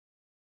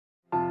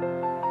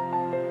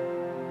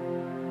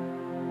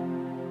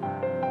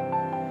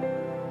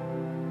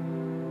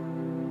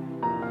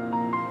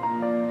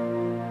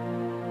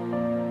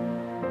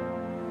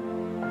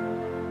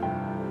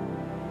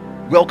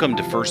Welcome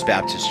to First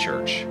Baptist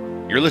Church.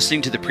 You're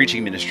listening to the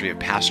preaching ministry of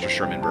Pastor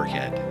Sherman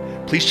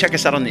Burkhead. Please check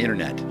us out on the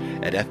internet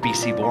at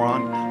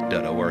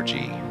fbcboron.org.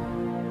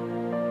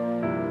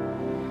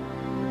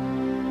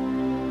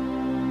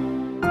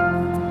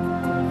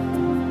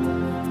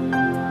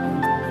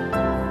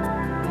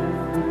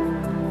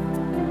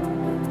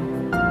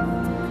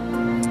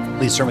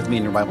 Please turn with me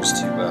in your Bibles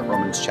to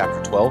Romans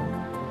chapter 12.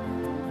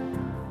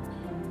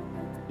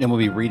 And we'll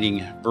be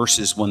reading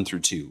verses 1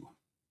 through 2.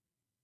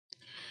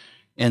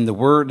 And the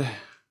word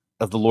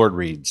of the Lord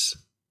reads,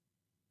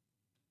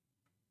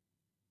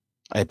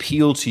 I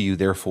appeal to you,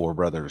 therefore,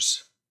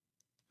 brothers,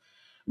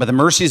 by the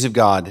mercies of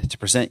God, to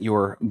present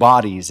your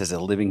bodies as a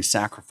living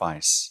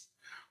sacrifice,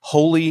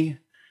 holy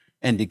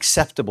and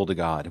acceptable to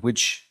God,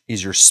 which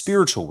is your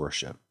spiritual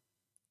worship.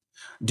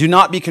 Do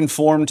not be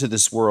conformed to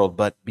this world,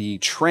 but be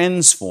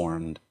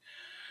transformed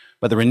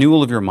by the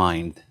renewal of your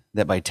mind,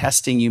 that by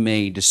testing you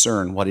may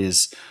discern what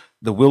is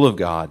the will of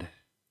God,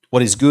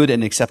 what is good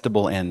and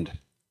acceptable and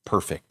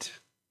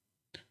perfect.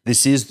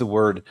 This is the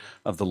word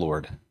of the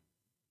Lord.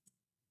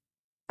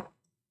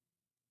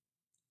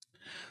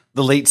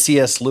 The late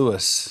C.S.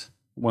 Lewis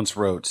once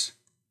wrote,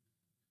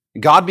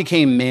 God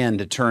became man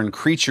to turn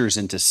creatures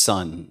into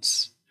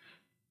sons,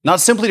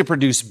 not simply to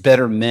produce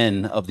better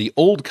men of the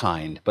old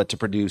kind, but to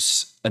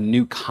produce a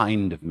new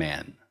kind of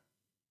man.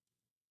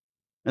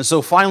 And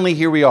so finally,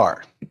 here we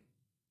are.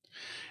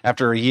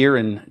 After a year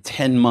and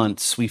 10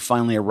 months, we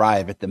finally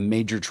arrive at the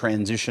major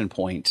transition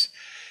point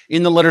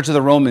in the letter to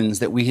the Romans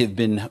that we have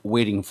been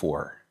waiting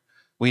for.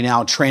 We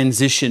now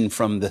transition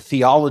from the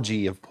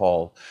theology of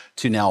Paul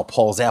to now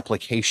Paul's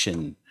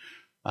application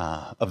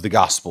of the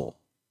gospel.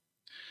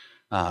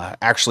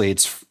 Actually,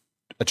 it's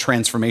a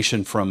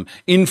transformation from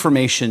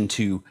information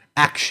to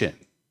action.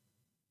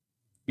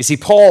 You see,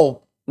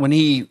 Paul, when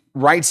he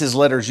writes his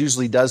letters,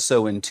 usually does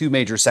so in two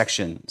major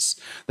sections.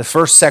 The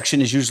first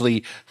section is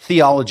usually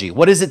theology.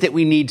 What is it that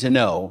we need to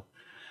know?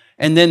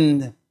 And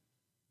then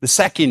the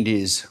second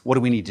is, what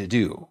do we need to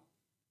do?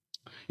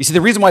 You see,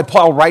 the reason why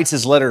Paul writes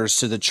his letters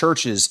to the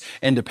churches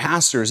and to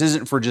pastors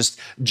isn't for just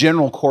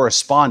general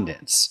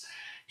correspondence.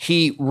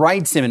 He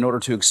writes them in order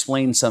to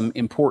explain some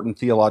important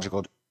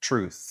theological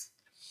truth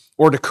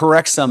or to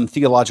correct some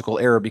theological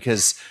error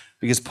because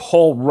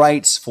Paul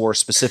writes for a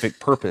specific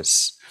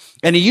purpose.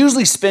 And he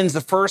usually spends the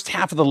first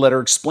half of the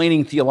letter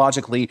explaining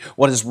theologically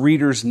what his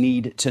readers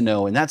need to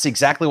know. And that's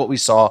exactly what we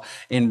saw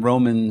in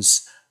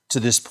Romans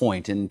to this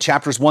point. In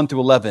chapters 1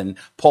 through 11,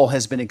 Paul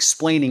has been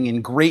explaining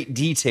in great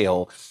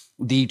detail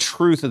the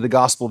truth of the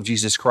gospel of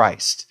Jesus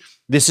Christ.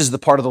 This is the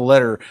part of the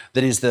letter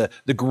that is the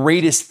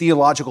greatest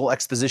theological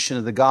exposition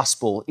of the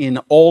gospel in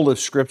all of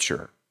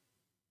Scripture.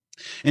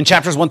 In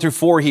chapters 1 through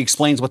 4, he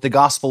explains what the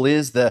gospel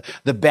is, the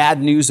bad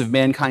news of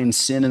mankind's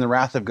sin and the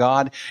wrath of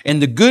God,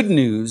 and the good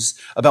news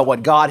about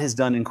what God has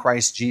done in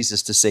Christ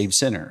Jesus to save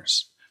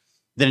sinners.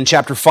 Then in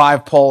chapter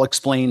 5, Paul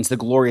explains the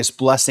glorious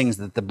blessings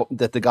that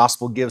the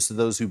gospel gives to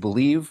those who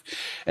believe.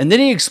 And then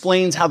he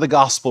explains how the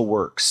gospel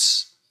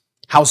works,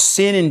 how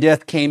sin and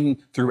death came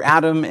through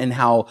Adam and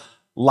how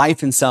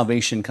life and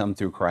salvation come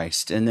through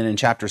Christ. And then in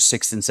chapters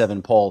 6 and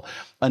 7, Paul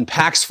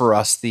unpacks for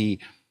us the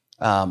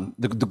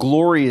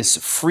glorious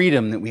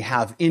freedom that we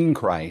have in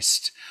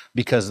Christ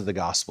because of the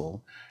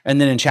gospel.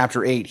 And then in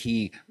chapter 8,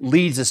 he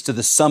leads us to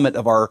the summit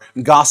of our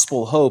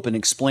gospel hope and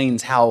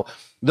explains how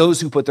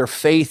those who put their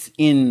faith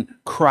in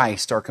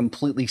Christ are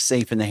completely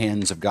safe in the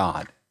hands of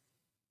God.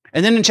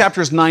 And then in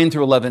chapters 9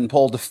 through 11,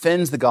 Paul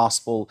defends the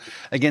gospel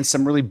against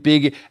some really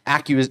big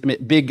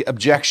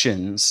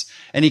objections.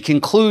 And he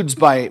concludes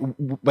by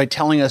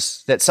telling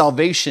us that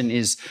salvation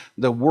is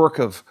the work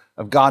of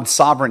God's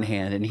sovereign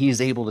hand, and he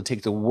is able to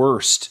take the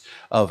worst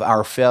of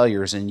our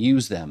failures and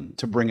use them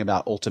to bring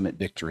about ultimate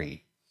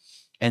victory.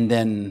 And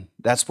then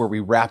that's where we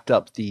wrapped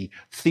up the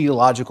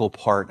theological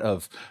part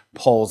of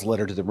Paul's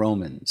letter to the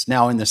Romans.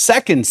 Now, in the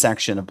second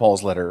section of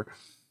Paul's letter,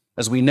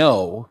 as we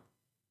know,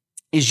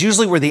 is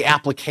usually where the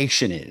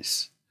application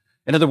is.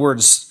 In other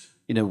words,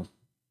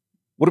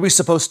 what are we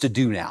supposed to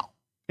do now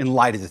in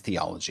light of the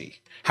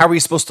theology? How are we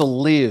supposed to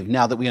live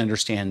now that we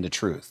understand the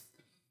truth?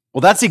 Well,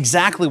 that's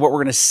exactly what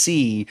we're going to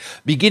see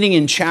beginning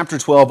in chapter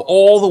 12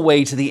 all the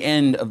way to the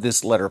end of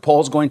this letter.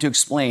 Paul's going to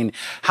explain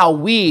how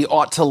we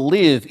ought to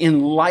live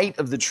in light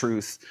of the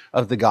truth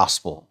of the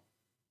gospel.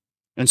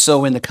 And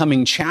so in the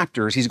coming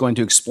chapters, he's going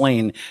to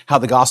explain how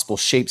the gospel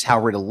shapes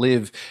how we're to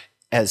live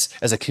as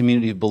a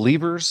community of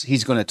believers.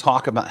 He's going to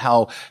talk about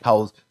how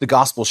the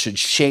gospel should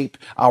shape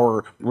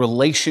our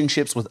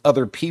relationships with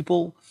other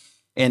people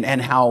and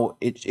how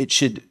it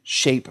should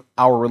shape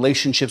our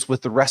relationships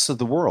with the rest of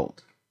the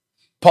world.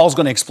 Paul's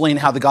going to explain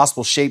how the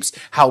gospel shapes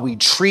how we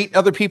treat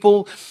other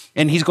people,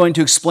 and he's going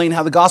to explain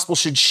how the gospel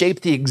should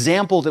shape the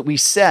example that we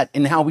set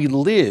in how we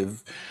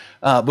live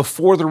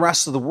before the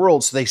rest of the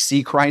world so they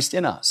see Christ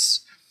in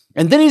us.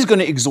 And then he's going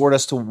to exhort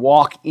us to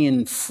walk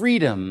in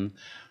freedom,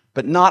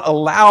 but not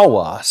allow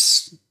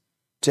us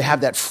to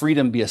have that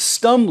freedom be a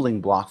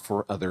stumbling block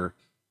for other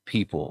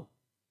people.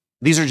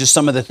 These are just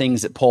some of the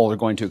things that Paul are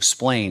going to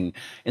explain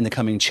in the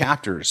coming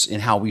chapters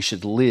in how we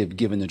should live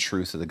given the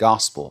truth of the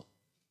gospel.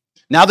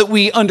 Now that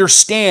we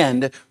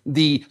understand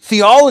the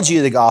theology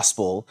of the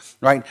gospel,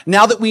 right?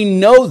 Now that we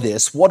know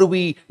this, what do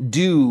we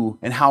do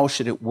and how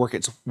should it work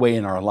its way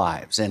in our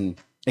lives? And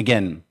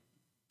again,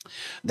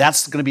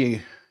 that's going to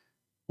be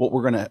what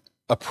we're going to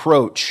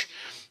approach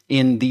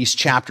in these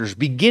chapters,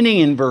 beginning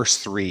in verse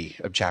 3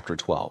 of chapter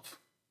 12.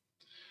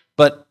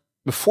 But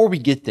before we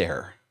get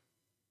there,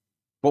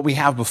 what we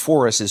have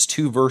before us is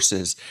two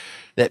verses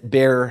that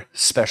bear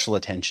special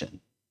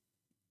attention.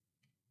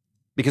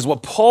 Because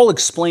what Paul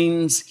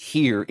explains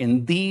here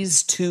in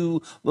these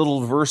two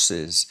little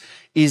verses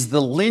is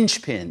the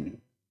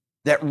linchpin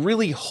that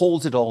really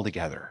holds it all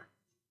together.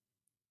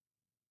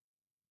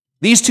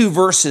 These two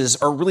verses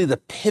are really the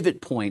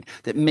pivot point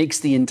that makes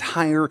the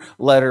entire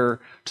letter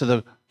to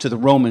the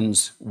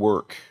Romans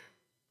work.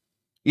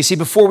 You see,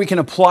 before we can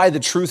apply the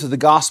truth of the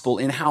gospel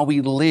in how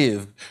we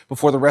live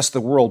before the rest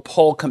of the world,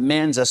 Paul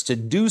commands us to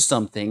do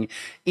something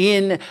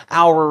in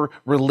our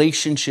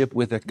relationship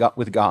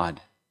with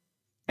God.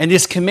 And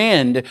this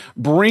command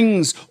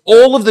brings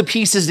all of the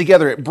pieces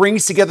together. It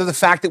brings together the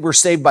fact that we're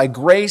saved by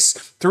grace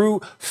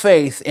through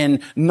faith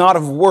and not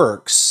of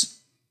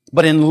works.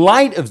 But in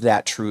light of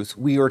that truth,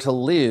 we are to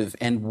live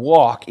and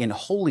walk in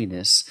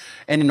holiness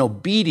and in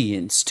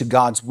obedience to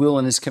God's will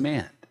and His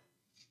command.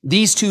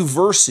 These two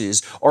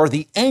verses are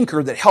the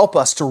anchor that help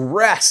us to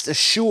rest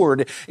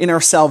assured in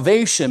our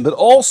salvation, but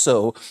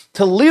also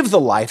to live the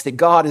life that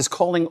God is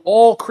calling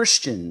all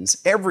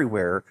Christians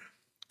everywhere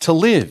to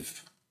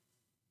live.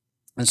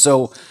 And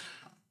so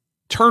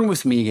turn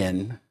with me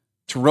again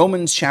to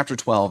Romans chapter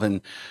 12,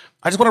 and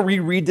I just want to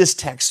reread this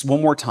text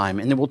one more time,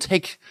 and then we'll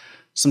take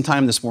some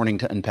time this morning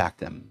to unpack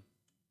them.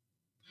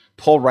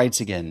 Paul writes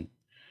again,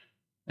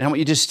 and I want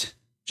you just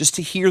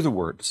to hear the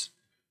words.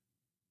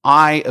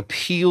 I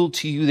appeal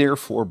to you,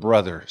 therefore,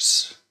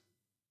 brothers,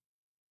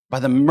 by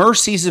the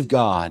mercies of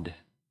God,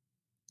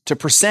 to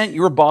present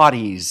your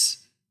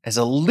bodies as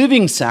a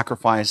living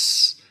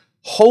sacrifice,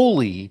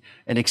 holy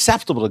and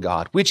acceptable to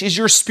God, which is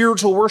your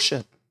spiritual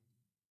worship.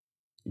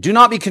 Do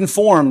not be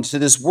conformed to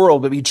this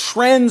world, but be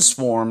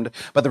transformed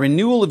by the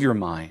renewal of your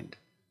mind,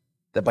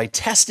 that by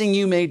testing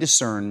you may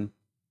discern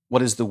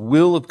what is the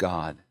will of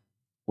God,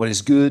 what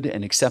is good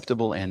and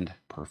acceptable and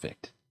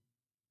perfect.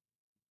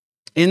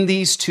 In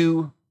these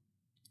two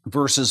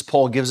verses,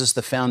 Paul gives us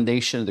the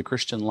foundation of the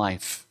Christian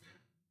life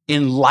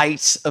in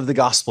light of the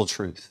gospel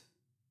truth.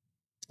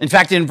 In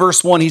fact, in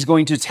verse 1, he's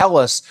going to tell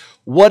us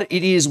what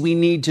it is we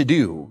need to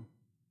do.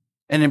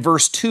 And in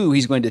verse 2,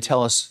 he's going to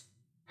tell us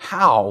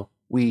how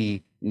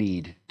we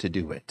need to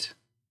do it.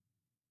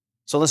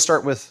 So let's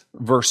start with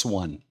verse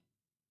 1.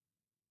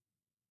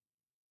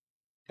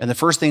 And the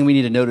first thing we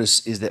need to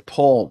notice is that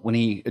Paul, when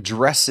he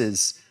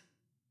addresses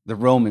the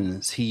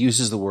Romans, he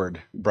uses the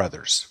word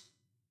brothers.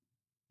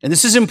 And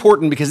this is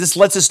important because this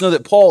lets us know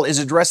that Paul is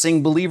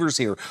addressing believers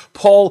here.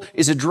 Paul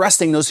is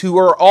addressing those who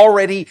are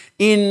already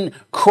in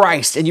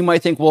Christ. And you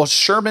might think, well,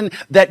 Sherman,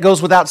 that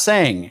goes without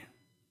saying.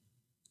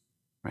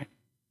 Right?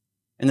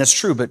 And that's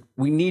true, but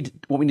what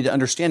we need to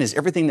understand is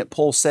everything that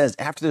Paul says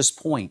after this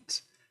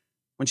point,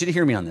 I want you to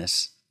hear me on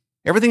this.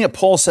 Everything that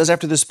Paul says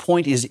after this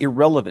point is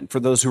irrelevant for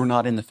those who are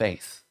not in the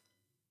faith.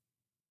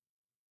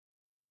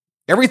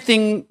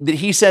 Everything that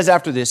he says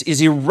after this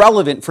is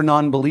irrelevant for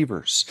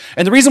non-believers.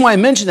 And the reason why I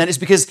mention that is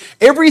because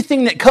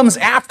everything that comes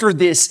after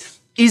this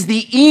is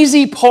the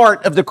easy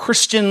part of the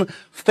Christian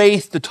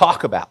faith to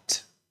talk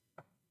about.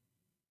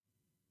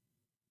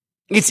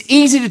 It's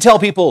easy to tell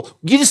people,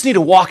 you just need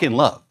to walk in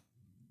love.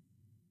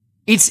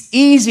 It's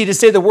easy to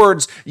say the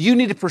words, you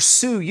need to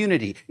pursue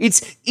unity.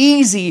 It's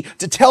easy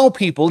to tell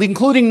people,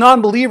 including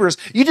non-believers,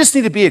 you just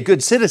need to be a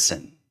good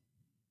citizen.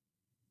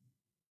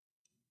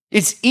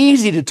 It's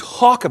easy to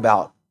talk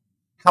about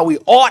how we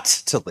ought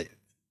to live.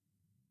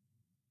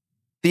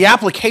 The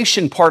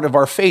application part of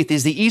our faith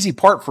is the easy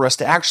part for us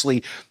to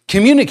actually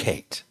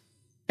communicate.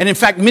 And in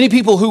fact, many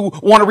people who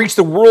want to reach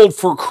the world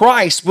for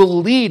Christ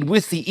will lead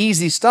with the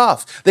easy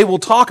stuff. They will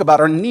talk about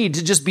our need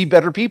to just be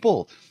better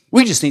people.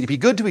 We just need to be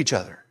good to each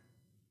other.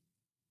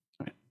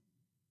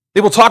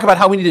 They will talk about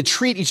how we need to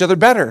treat each other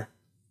better,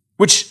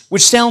 which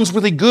sounds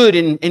really good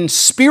and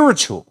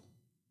spiritual.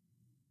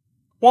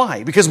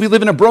 Why? Because we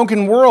live in a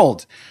broken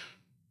world.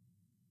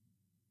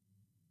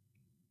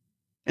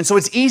 And so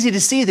it's easy to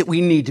see that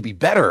we need to be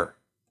better.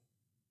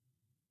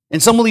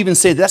 And some will even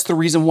say that's the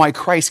reason why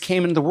Christ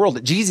came into the world,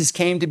 that Jesus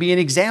came to be an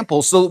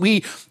example so that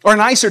we are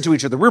nicer to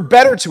each other, we're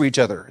better to each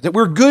other, that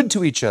we're good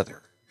to each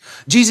other.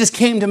 Jesus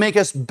came to make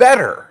us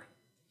better.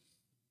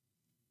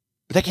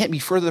 But that can't be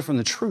further from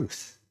the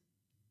truth.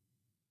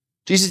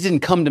 Jesus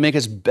didn't come to make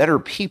us better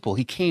people.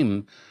 He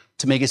came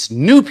to make us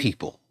new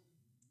people.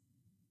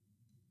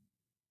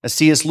 As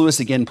C.S. Lewis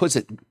again puts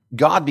it,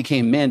 God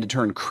became man to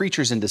turn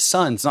creatures into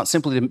sons, not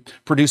simply to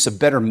produce a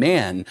better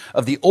man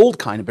of the old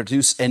kind, but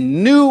produce a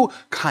new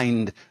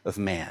kind of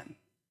man.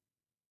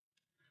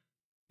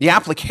 The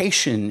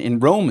application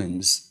in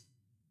Romans,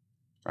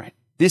 right?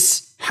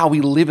 This, how we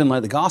live in light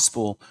of the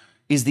gospel,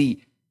 is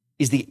the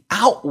is the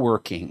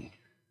outworking,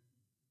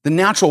 the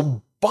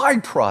natural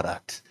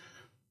byproduct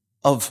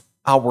of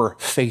our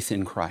faith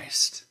in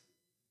Christ.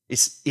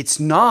 It's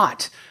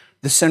not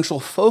the central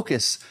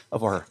focus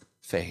of our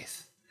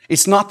faith.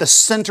 It's not the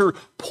center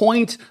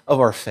point of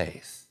our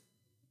faith.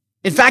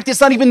 In fact, it's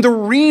not even the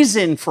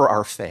reason for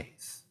our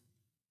faith.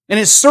 And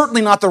it's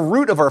certainly not the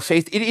root of our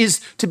faith. It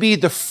is to be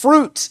the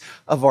fruit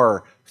of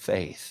our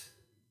faith.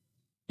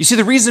 You see,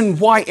 the reason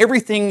why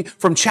everything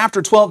from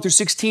chapter 12 through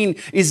 16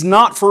 is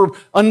not for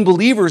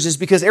unbelievers is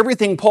because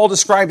everything Paul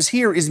describes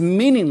here is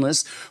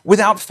meaningless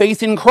without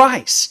faith in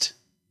Christ.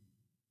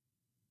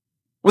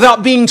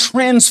 Without being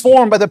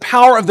transformed by the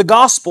power of the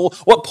gospel,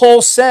 what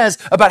Paul says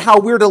about how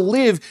we're to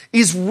live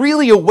is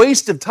really a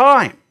waste of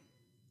time.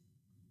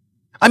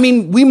 I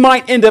mean, we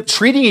might end up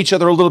treating each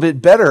other a little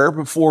bit better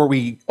before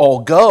we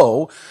all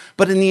go,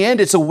 but in the end,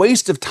 it's a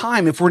waste of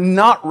time if we're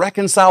not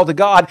reconciled to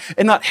God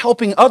and not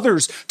helping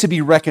others to be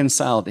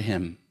reconciled to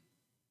Him.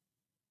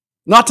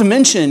 Not to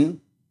mention,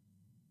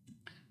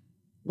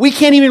 we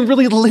can't even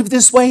really live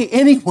this way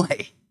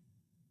anyway.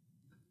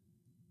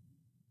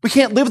 We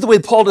can't live the way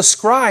Paul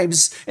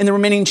describes in the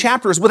remaining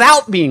chapters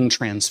without being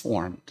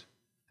transformed.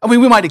 I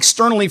mean, we might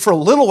externally for a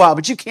little while,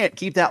 but you can't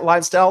keep that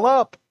lifestyle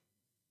up.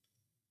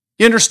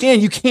 You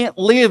understand, you can't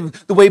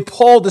live the way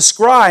Paul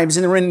describes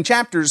in the remaining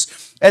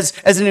chapters as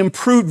an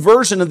improved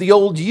version of the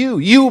old you.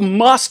 You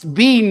must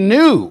be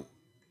new.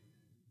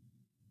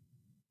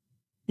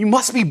 You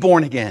must be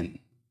born again.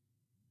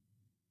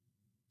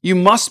 You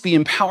must be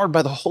empowered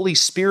by the Holy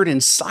Spirit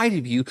inside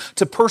of you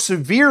to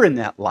persevere in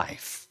that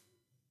life.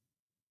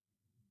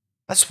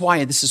 That's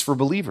why this is for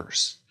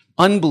believers.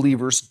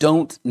 Unbelievers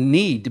don't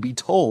need to be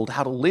told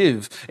how to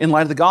live in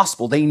light of the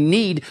gospel. They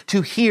need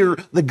to hear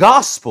the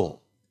gospel.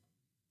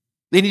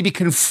 They need to be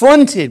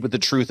confronted with the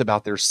truth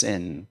about their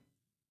sin.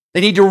 They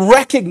need to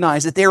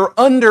recognize that they are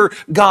under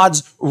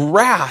God's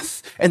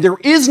wrath, and there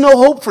is no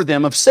hope for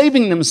them of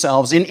saving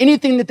themselves in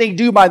anything that they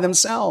do by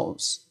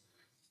themselves.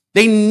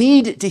 They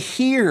need to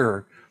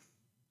hear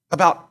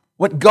about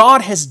what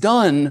God has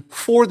done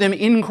for them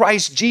in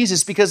Christ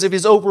Jesus because of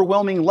His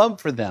overwhelming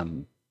love for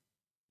them.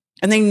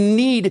 And they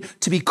need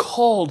to be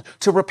called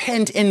to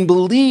repent and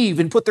believe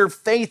and put their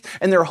faith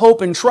and their hope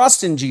and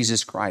trust in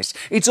Jesus Christ.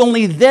 It's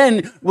only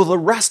then will the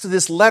rest of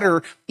this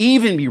letter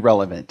even be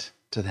relevant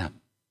to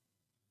them.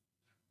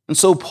 And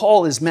so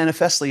Paul is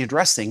manifestly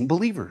addressing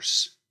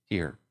believers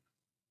here,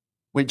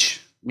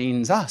 which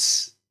means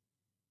us.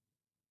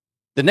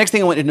 The next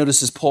thing I want you to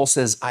notice is Paul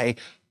says, I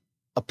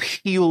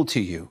appeal to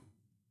you.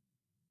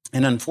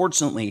 And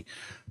unfortunately,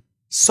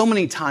 so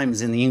many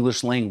times in the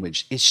English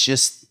language, it's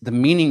just the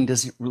meaning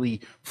doesn't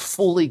really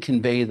fully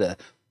convey the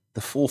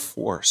full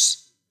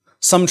force.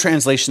 Some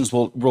translations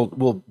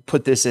will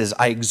put this as,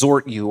 I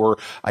exhort you or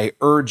I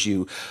urge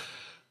you.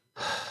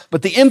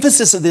 But the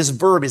emphasis of this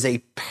verb is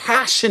a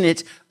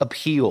passionate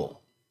appeal.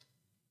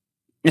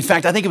 In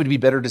fact, I think it would be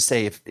better to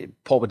say, if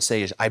Paul would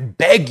say, I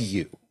beg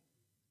you.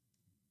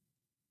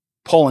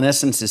 Paul, in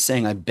essence, is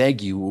saying, I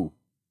beg you,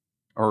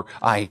 or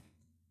I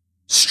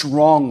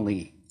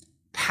strongly,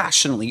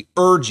 passionately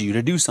urge you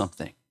to do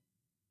something.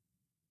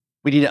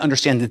 We need to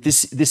understand that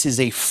this is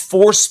a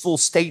forceful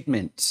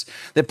statement,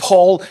 that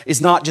Paul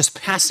is not just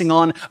passing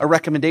on a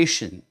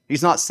recommendation.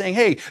 He's not saying,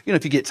 hey,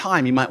 if you get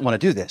time, you might want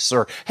to do this.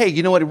 Or, hey,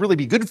 you know what, it'd really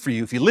be good for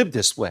you if you live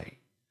this way.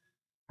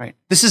 Right?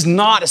 This is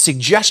not a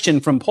suggestion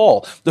from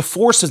Paul. The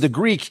force of the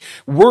Greek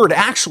word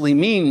actually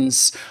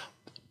means,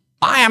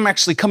 I am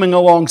actually coming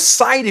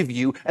alongside of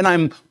you and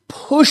I'm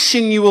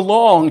pushing you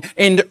along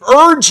and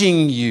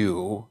urging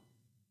you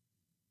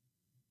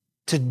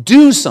to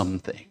do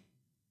something.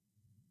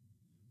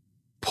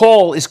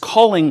 Paul is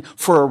calling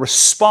for a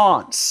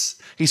response.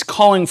 He's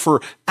calling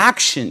for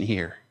action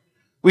here.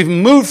 We've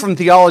moved from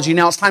theology,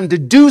 now it's time to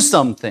do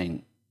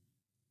something.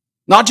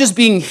 Not just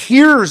being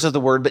hearers of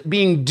the word, but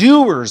being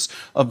doers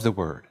of the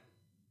word.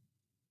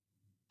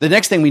 The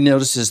next thing we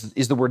notice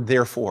is the word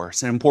therefore.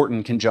 It's an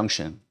important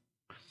conjunction.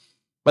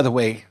 By the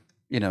way,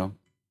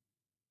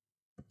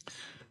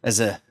 as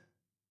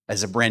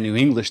a brand new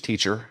English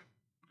teacher,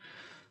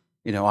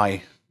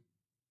 I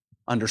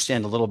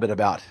understand a little bit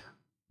about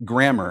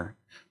grammar,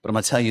 but I'm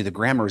going to tell you the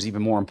grammar is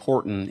even more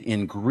important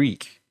in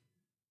Greek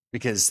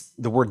because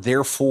the word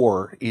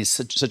therefore is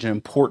such an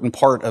important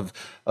part of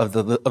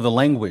the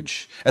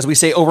language. As we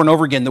say over and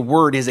over again, the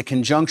word is a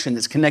conjunction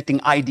that's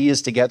connecting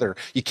ideas together.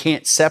 You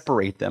can't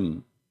separate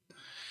them.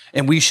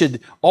 And we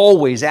should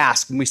always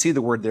ask, when we see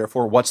the word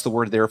therefore, what's the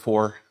word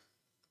therefore?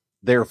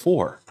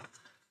 Therefore.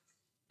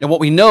 And what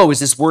we know is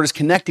this word is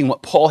connecting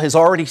what Paul has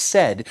already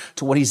said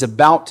to what he's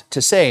about to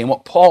say. And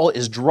what Paul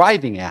is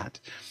driving at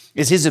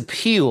is his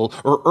appeal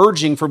or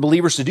urging for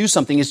believers to do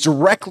something is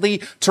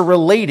directly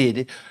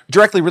related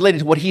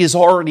to what he has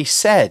already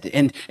said.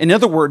 And in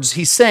other words,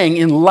 he's saying,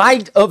 in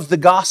light of the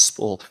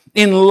gospel,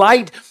 in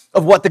light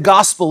of what the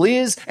gospel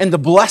is and the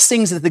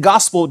blessings that the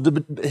gospel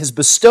has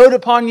bestowed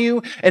upon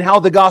you and how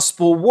the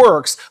gospel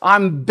works,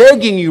 I'm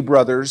begging you,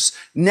 brothers,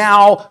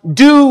 now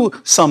do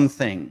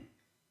something.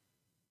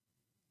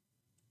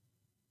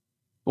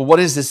 Well, what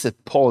is this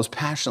that Paul is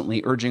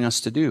passionately urging us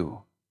to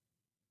do?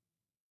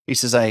 He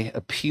says, I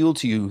appeal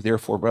to you,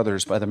 therefore,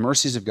 brothers, by the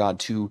mercies of God,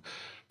 to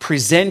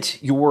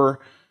present your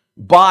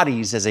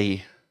bodies as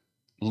a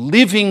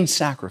living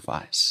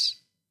sacrifice.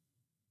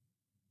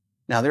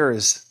 Now, there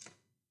is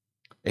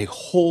a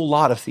whole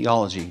lot of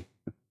theology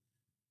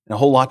and a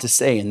whole lot to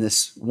say in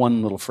this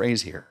one little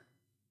phrase here.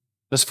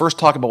 Let's first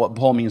talk about what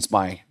Paul means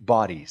by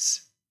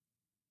bodies.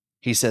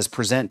 He says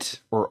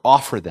present or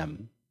offer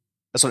them.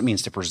 That's what it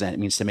means to present. It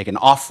means to make an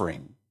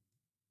offering.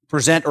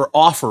 Present or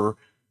offer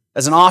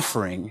as an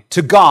offering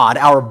to God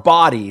our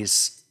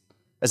bodies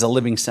as a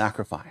living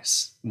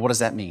sacrifice. What does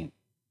that mean?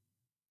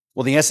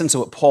 Well, the essence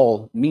of what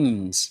Paul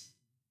means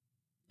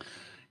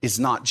is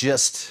not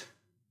just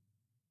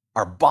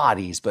our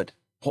bodies, but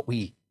what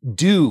we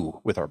do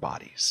with our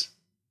bodies.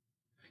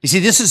 You see,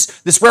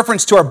 this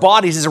reference to our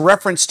bodies is a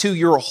reference to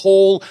your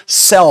whole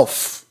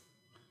self.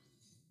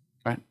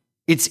 Right?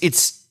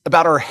 It's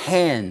about our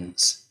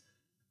hands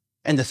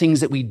and the things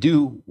that we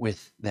do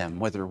with them,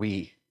 whether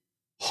we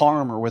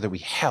harm or whether we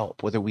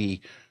help, whether we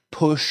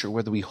push or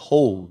whether we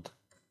hold.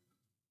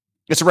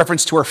 It's a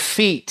reference to our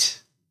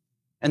feet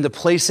and the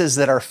places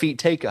that our feet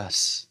take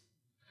us.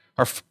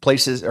 Our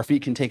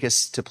feet can take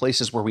us to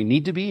places where we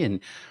need to be, and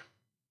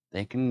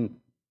they can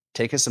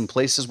take us in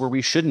places where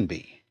we shouldn't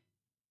be.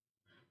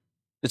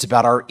 It's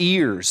about our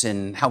ears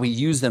and how we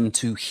use them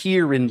to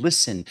hear and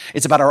listen.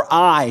 It's about our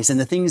eyes and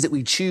the things that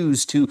we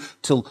choose to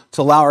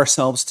allow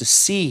ourselves to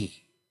see.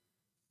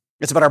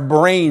 It's about our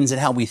brains and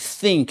how we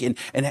think and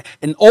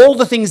all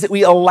the things that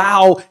we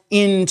allow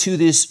into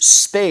this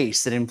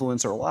space that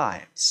influence our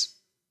lives.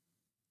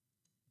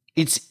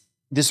 It's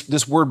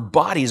this word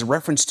body is a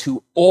reference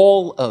to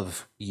all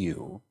of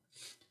you,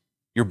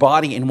 your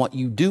body and what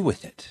you do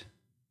with it.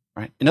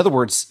 Right? In other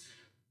words,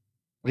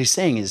 what he's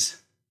saying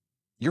is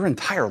your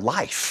entire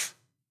life.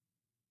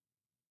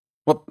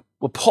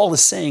 What Paul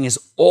is saying is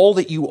all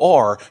that you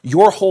are,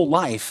 your whole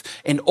life,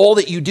 and all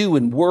that you do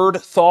in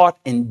word, thought,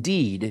 and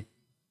deed,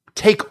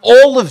 take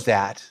all of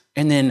that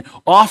and then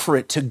offer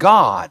it to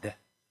God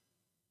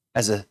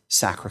as a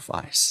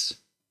sacrifice.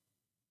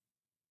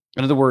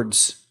 In other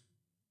words,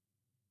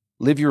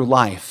 live your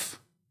life,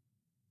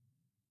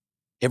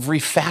 every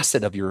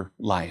facet of your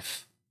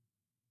life,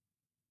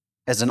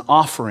 as an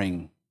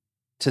offering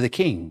to the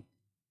King.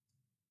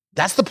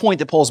 That's the point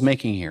that Paul's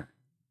making here.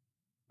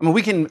 I mean,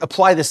 we can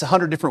apply this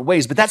 100 different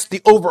ways, but that's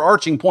the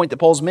overarching point that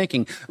Paul's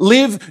making.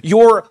 Live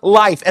your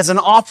life as an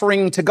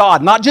offering to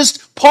God, not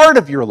just part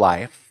of your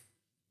life,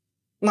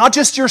 not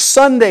just your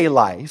Sunday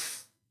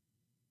life,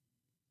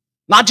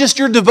 not just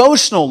your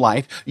devotional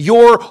life,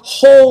 your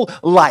whole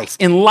life.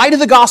 In light of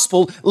the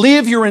gospel,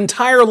 live your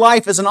entire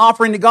life as an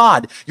offering to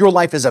God. Your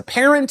life as a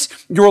parent,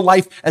 your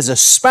life as a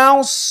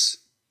spouse,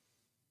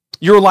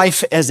 your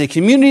life as a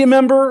community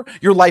member,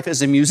 your life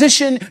as a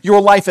musician,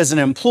 your life as an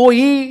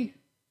employee,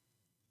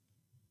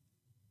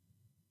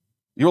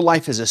 your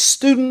life as a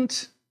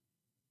student.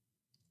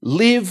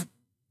 Live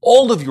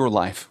all of your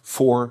life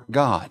for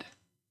God.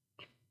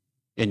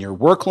 In your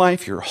work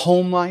life, your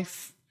home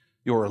life,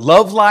 your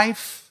love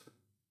life,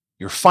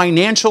 your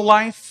financial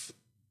life,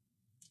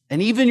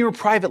 and even your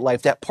private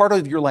life, that part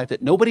of your life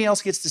that nobody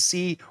else gets to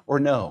see or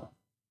know.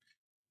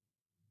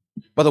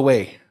 By the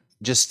way,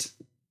 just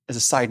as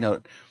a side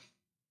note,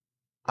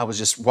 I was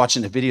just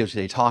watching a video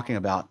today talking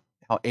about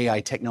how AI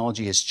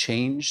technology has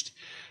changed,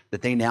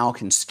 that they now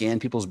can scan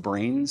people's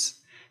brains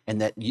and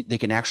that they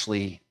can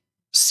actually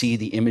see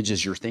the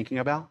images you're thinking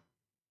about,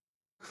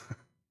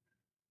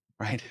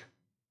 right?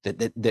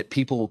 That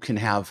people can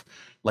have,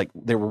 like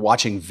they were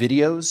watching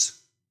videos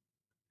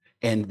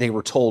and they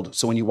were told,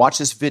 so when you watch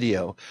this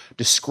video,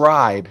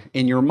 describe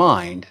in your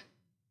mind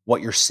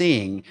what you're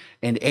seeing,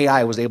 and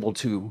AI was able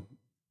to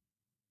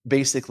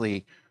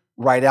basically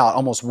write out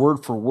almost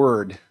word for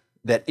word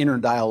that inner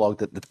dialogue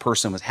that the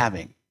person was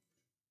having.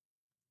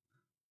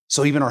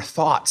 So even our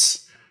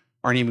thoughts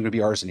aren't even going to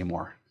be ours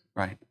anymore,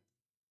 right?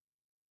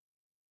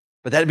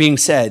 But that being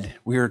said,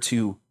 we are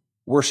to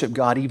worship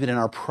God even in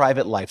our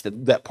private life,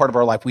 that part of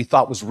our life we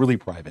thought was really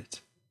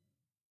private.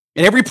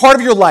 In every part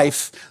of your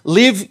life,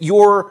 live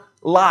your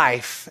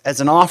life as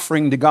an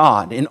offering to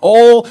God. In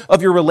all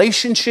of your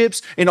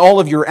relationships, in all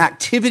of your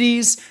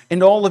activities,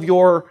 in all of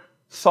your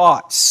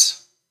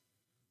thoughts,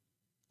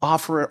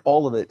 offer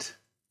all of it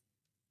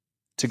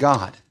to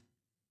God.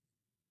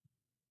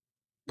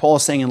 Paul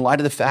is saying, in light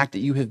of the fact that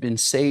you have been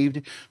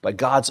saved by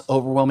God's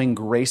overwhelming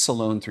grace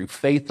alone, through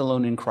faith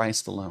alone in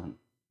Christ alone,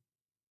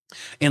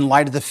 in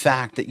light of the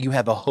fact that you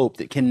have a hope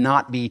that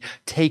cannot be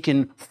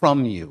taken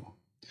from you,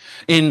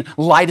 in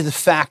light of the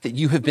fact that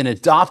you have been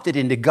adopted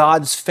into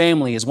God's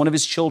family as one of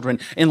His children,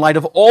 in light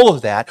of all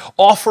of that,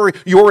 offer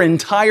your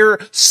entire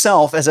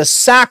self as a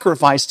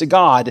sacrifice to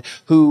God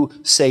who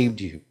saved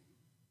you.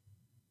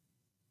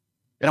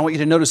 And I want you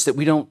to notice that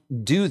we don't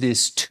do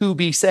this to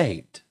be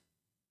saved.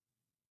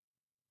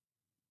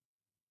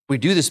 We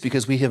do this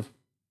because we have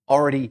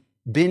already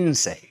been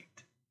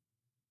saved.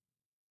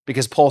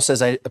 Because Paul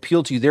says, I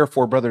appeal to you,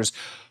 therefore, brothers,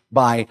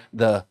 by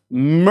the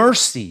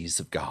mercies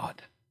of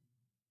God,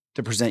 to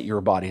to present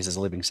your bodies as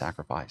a living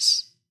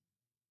sacrifice.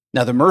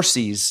 Now, the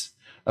mercies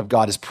of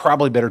God is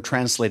probably better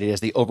translated as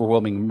the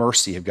overwhelming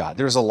mercy of God.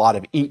 There's a lot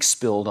of ink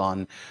spilled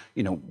on,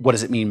 what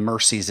does it mean,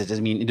 mercies? It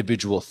doesn't mean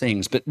individual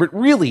things. But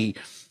really,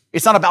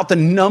 it's not about the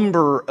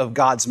number of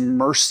God's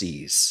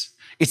mercies.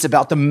 It's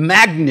about the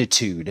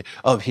magnitude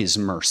of his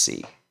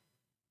mercy.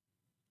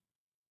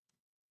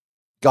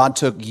 God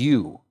took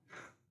you,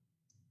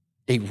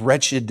 a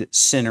wretched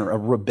sinner, a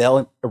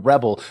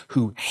rebel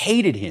who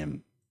hated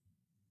him,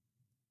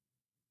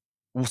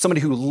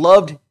 somebody who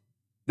loved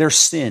their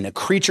sin, a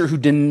creature who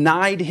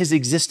denied his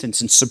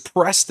existence and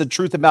suppressed the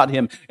truth about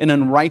him in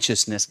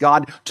unrighteousness.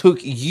 God took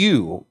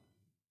you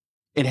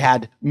and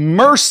had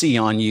mercy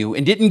on you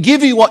and didn't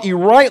give you what you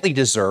rightly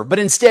deserve, but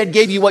instead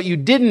gave you what you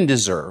didn't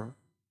deserve.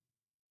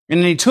 And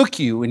then he took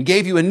you and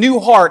gave you a new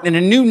heart and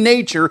a new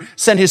nature,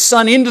 sent his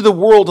son into the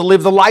world to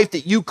live the life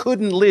that you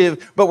couldn't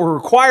live but were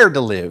required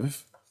to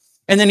live.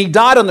 And then he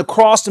died on the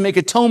cross to make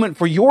atonement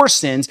for your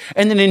sins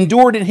and then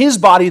endured in his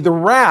body the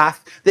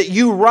wrath that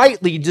you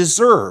rightly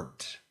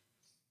deserved.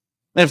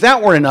 And if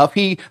that were enough,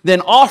 he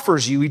then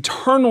offers you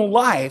eternal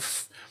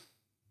life.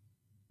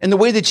 And the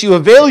way that you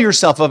avail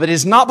yourself of it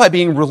is not by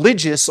being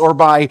religious or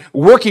by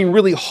working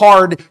really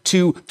hard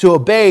to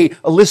obey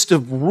a list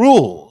of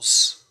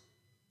rules.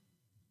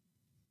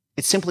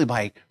 It's simply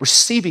by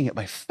receiving it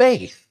by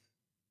faith.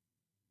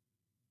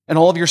 And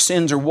all of your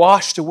sins are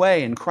washed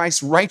away, and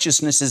Christ's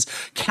righteousness is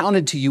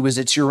counted to you as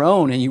it's your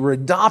own, and you were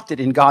adopted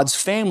in God's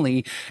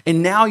family,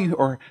 and now you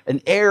are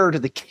an heir to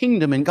the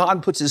kingdom, and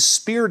God puts his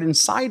Spirit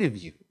inside of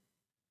you.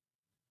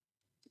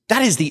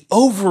 That is the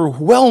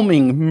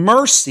overwhelming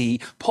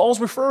mercy Paul's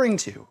referring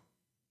to.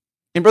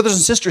 And brothers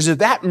and sisters, if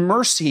that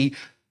mercy,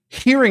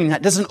 hearing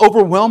that, doesn't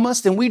overwhelm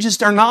us, then we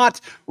just are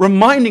not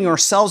reminding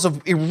ourselves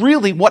of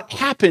really what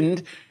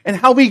happened and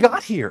how we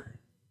got here.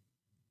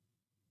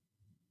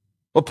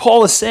 What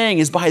Paul is saying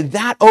is by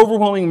that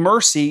overwhelming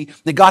mercy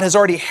that God has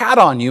already had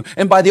on you,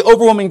 and by the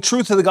overwhelming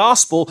truth of the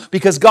gospel,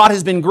 because God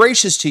has been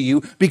gracious to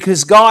you,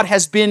 because God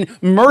has been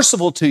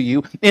merciful to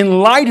you, in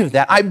light of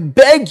that, I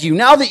beg you,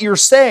 now that you're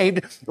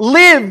saved,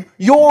 live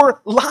your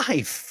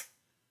life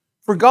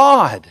for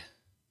God.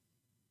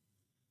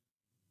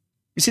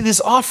 You see,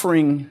 this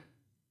offering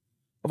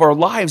of our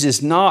lives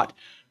is not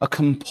a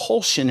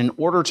compulsion in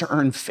order to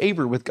earn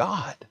favor with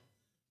God.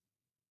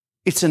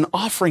 It's an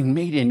offering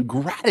made in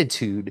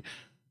gratitude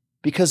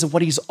because of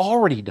what he's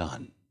already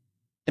done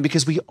and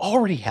because we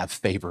already have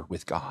favor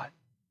with God.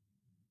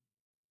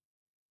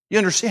 You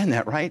understand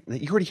that, right?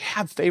 That you already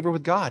have favor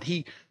with God.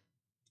 He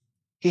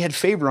had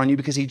favor on you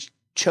because he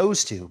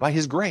chose to, by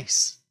his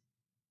grace.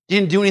 He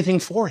didn't do anything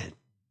for it.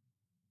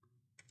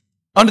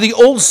 Under the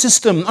old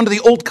system, under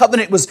the old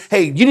covenant, it was,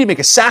 hey, you need to make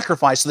a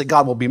sacrifice so that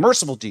God will be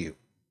merciful to you.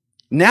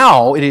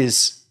 Now it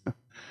is,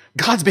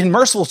 God's been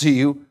merciful to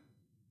you,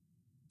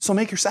 so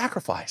make your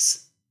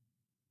sacrifice.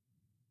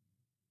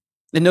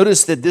 And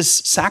notice that this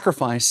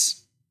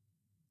sacrifice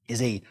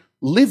is a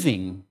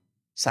living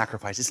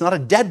sacrifice. It's not a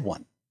dead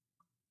one.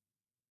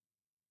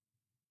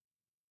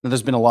 Now,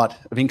 there's been a lot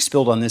of ink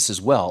spilled on this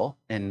as well,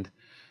 and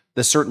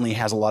this certainly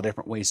has a lot of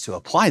different ways to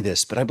apply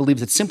this, but I believe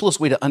the simplest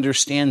way to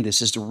understand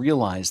this is to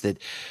realize that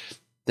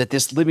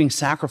this living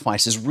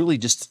sacrifice is really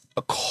just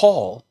a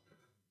call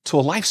to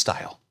a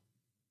lifestyle.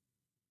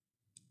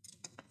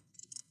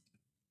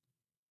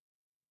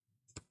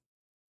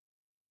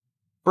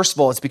 First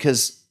of all, it's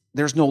because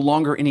there's no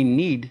longer any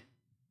need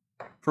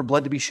for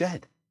blood to be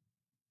shed.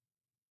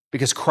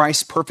 Because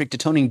Christ's perfect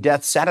atoning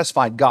death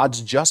satisfied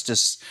God's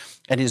justice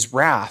and his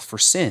wrath for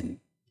sin.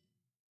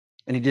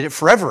 And he did it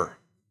forever.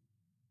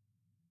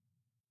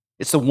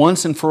 It's the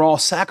once and for all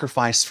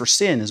sacrifice for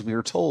sin, as we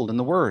are told in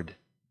the Word.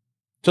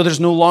 So there's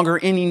no longer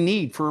any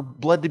need for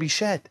blood to be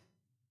shed.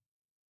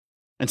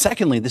 And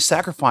secondly, the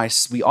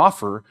sacrifice we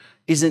offer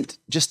isn't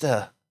just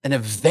an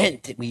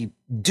event that we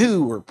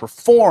do or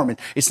perform.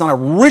 It's not a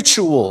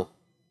ritual.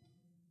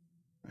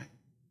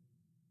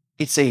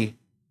 It's a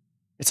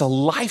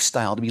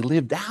lifestyle to be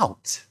lived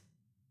out.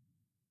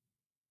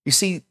 You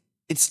see,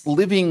 it's a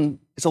living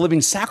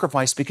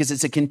sacrifice because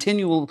it's a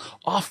continual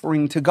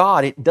offering to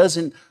God. It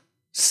doesn't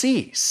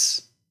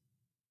cease.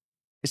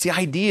 It's the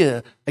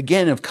idea,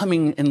 again, of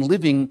coming and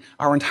living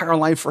our entire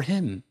life for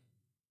him.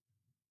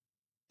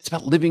 It's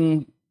about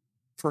living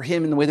for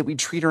him in the way that we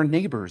treat our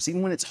neighbors,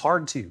 even when it's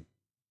hard to.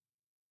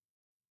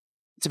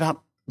 It's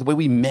about the way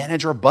we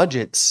manage our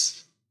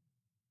budgets.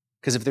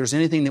 Because if there's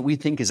anything that we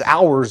think is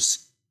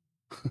ours,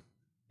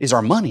 is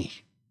our money,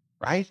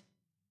 right?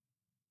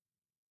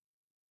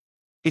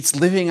 It's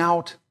living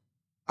out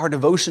our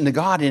devotion to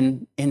God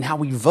in how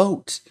we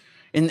vote,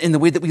 in the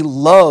way that we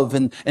love,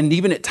 and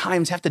even at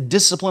times have to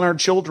discipline our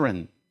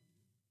children.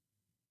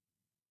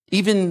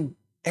 Even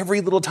every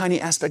little tiny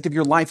aspect of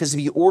your life is to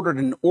be ordered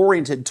and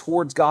oriented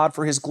towards God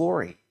for his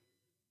glory.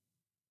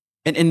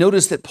 And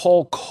notice that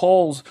Paul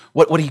calls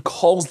what he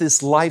calls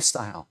this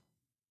lifestyle.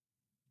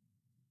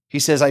 He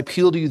says, I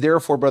appeal to you,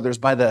 therefore, brothers,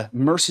 by the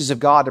mercies of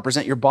God, to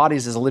present your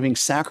bodies as a living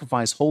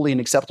sacrifice, holy and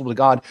acceptable to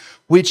God,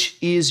 which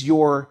is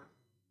your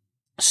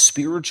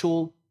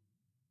spiritual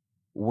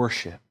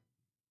worship.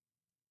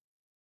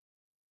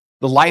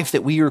 The life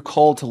that we are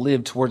called to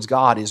live towards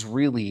God is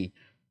really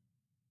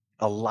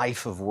a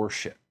life of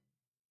worship.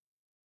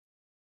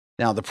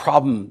 Now, the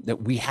problem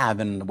that we have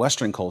in the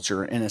Western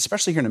culture, and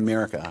especially here in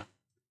America,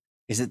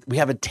 is that we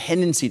have a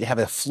tendency to have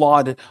a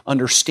flawed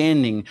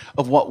understanding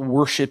of what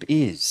worship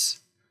is.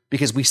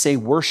 Because we say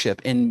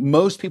worship, and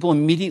most people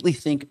immediately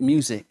think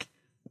music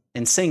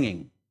and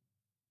singing.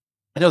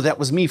 I know that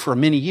was me for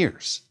many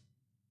years.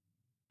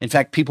 In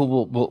fact, people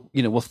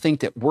will think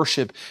that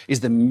worship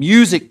is the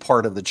music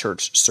part of the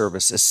church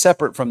service, is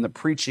separate from the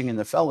preaching and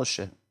the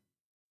fellowship.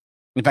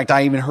 In fact,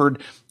 I even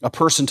heard a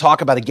person talk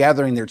about a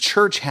gathering their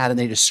church had, and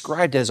they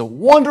described it as a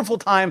wonderful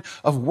time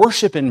of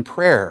worship and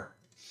prayer,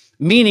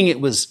 meaning it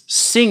was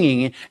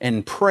singing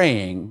and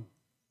praying.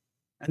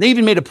 And they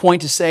even made a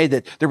point to say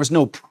that there was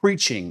no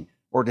preaching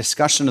or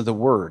discussion of the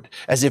word,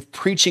 as if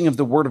preaching of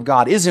the word of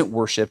God isn't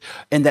worship,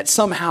 and that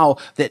somehow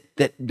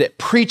that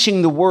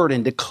preaching the word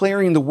and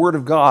declaring the word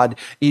of God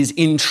is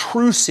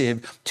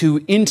intrusive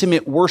to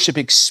intimate worship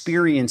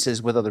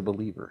experiences with other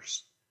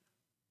believers.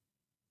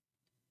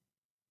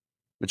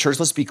 But church,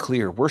 let's be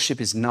clear, worship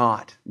is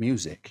not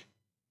music.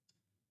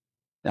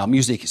 Now,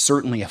 music is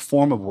certainly a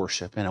form of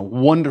worship, and a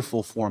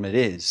wonderful form it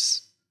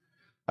is.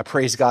 I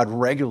praise God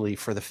regularly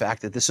for the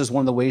fact that this is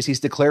one of the ways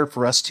He's declared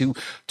for us to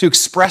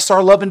express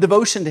our love and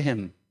devotion to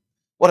Him.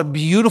 What a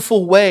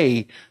beautiful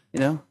way,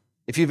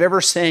 if you've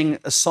ever sang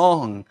a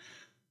song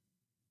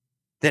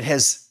that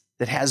has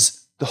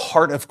the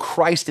heart of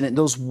Christ in it,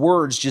 those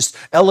words just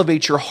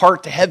elevate your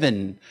heart to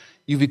heaven.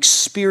 You've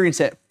experienced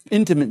that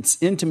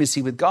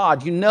intimacy with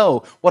God. You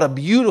know what a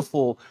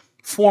beautiful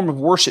form of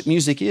worship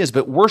music is,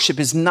 but worship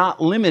is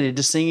not limited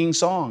to singing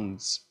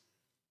songs.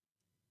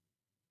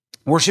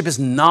 Worship is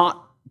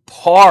not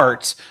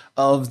part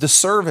of the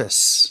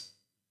service.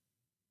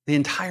 The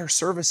entire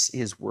service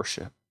is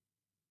worship.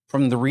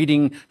 From the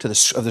reading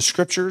of the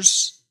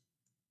scriptures,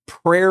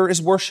 prayer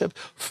is worship.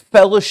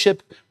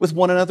 Fellowship with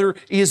one another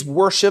is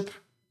worship.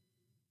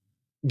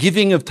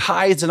 Giving of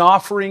tithes and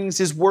offerings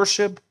is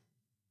worship.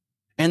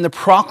 And the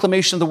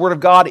proclamation of the word of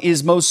God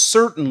is most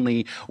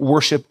certainly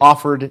worship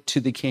offered to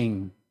the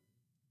King.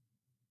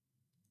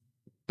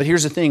 But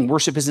here's the thing,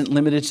 worship isn't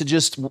limited to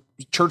just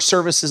church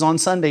services on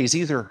Sundays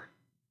either.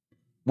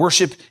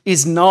 Worship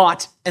is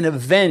not an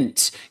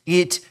event.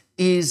 It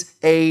is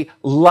a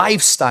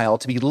lifestyle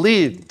to be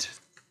lived.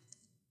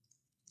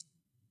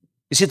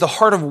 You see, at the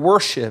heart of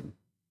worship,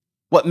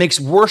 what makes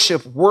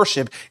worship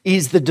worship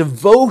is the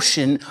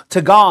devotion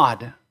to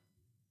God.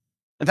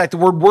 In fact, the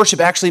word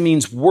worship actually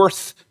means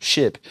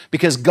worthship,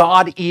 because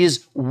God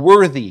is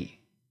worthy.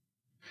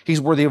 He's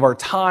worthy of our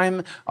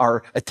time,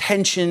 our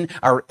attention,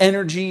 our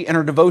energy, and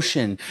our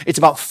devotion. It's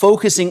about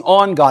focusing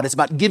on God. It's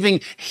about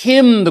giving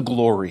Him the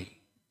glory.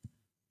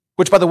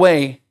 Which, by the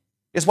way,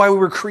 is why we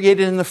were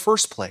created in the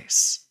first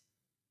place.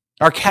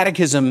 Our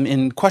catechism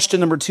in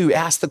question number 2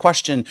 asks the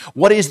question,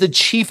 what is the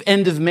chief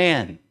end of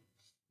man?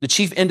 The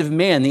chief end of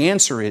man, the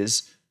answer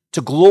is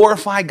to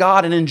glorify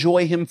God and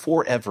enjoy Him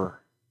forever.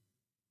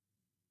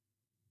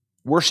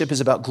 Worship is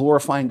about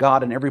glorifying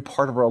God in every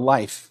part of our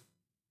life,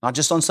 not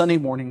just on Sunday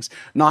mornings,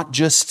 not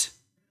just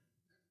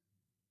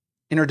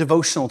in our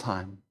devotional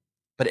time,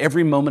 but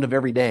every moment of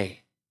every day.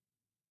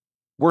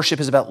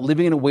 Worship is about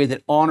living in a way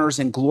that honors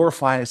and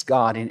glorifies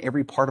God in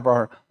every part of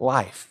our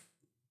life.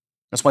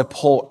 That's why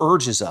Paul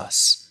urges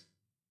us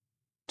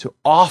to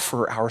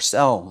offer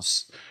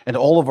ourselves and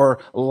all of our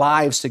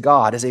lives to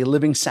God as a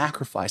living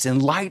sacrifice. In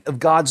light of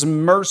God's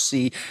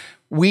mercy,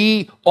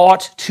 we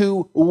ought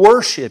to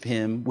worship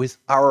Him with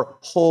our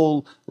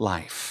whole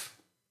life.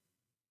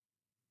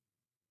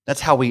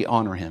 That's how we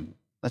honor Him.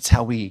 That's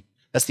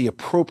the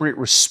appropriate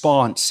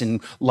response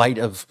in light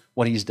of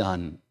what He's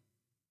done.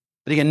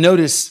 But again,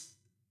 notice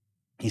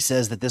he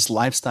says that this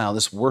lifestyle,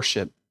 this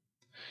worship,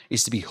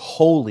 is to be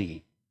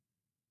holy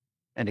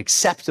and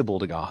acceptable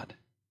to God.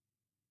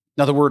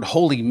 Now, the word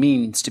holy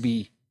means to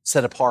be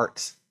set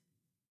apart.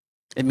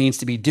 It means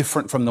to be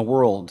different from the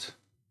world.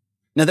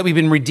 Now that we've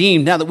been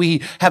redeemed, now that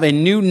we have a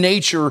new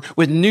nature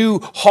with new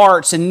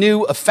hearts and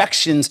new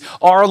affections,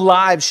 our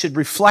lives should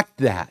reflect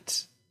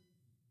that.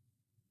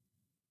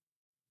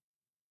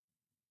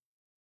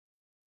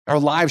 Our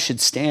lives should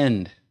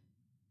stand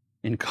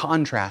in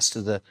contrast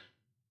to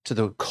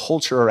the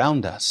culture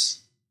around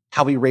us.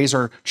 How we raise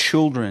our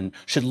children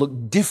should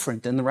look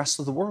different than the rest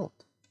of the world.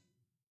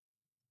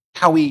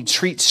 How we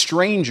treat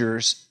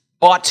strangers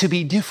ought to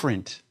be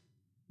different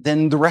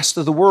than the rest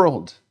of the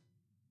world.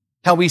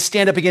 How we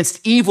stand up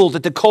against evil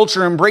that the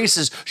culture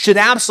embraces should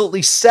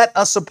absolutely set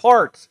us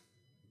apart.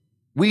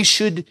 We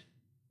should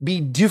be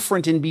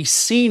different and be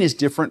seen as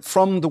different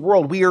from the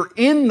world. We are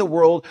in the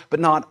world, but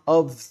not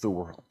of the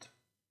world.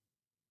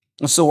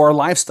 And so our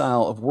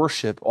lifestyle of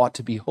worship ought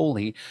to be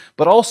holy,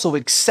 but also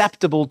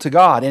acceptable to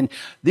God. And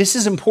this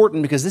is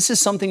important because this is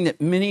something that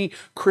many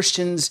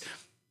Christians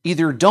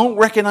either don't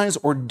recognize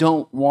or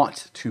don't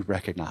want to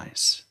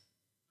recognize.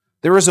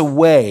 There is a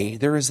way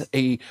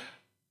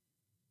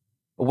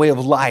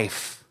of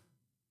life.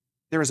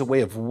 There is a way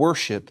of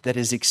worship that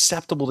is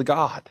acceptable to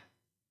God.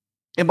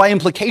 And by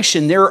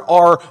implication, there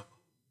are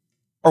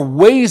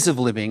ways of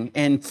living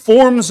and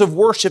forms of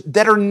worship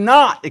that are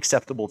not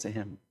acceptable to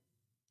him.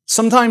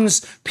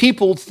 Sometimes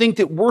people think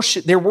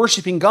that they're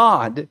worshiping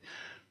God,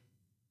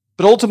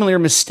 but ultimately are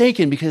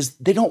mistaken because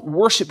they don't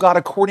worship God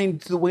according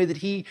to the way that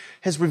he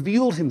has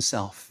revealed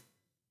himself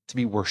to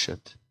be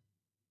worshiped.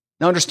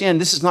 Now understand,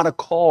 this is not a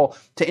call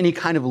to any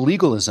kind of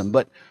legalism,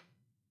 but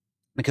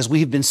because we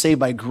have been saved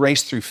by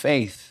grace through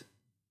faith,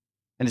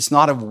 and it's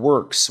not of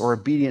works or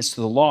obedience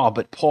to the law,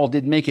 but Paul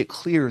did make it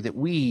clear that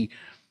we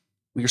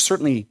are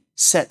certainly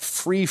set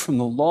free from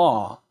the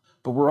law,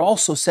 but we're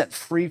also set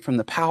free from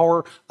the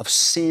power of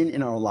sin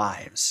in our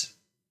lives.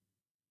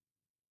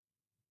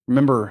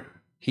 Remember,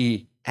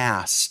 he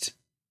asked,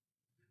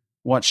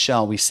 "What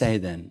shall we say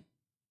then?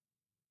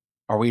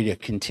 Are we to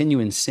continue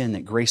in sin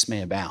that grace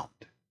may abound?"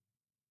 And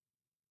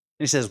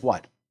he says,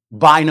 what?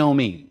 By no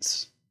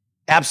means.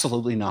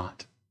 Absolutely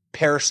not.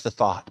 Perish the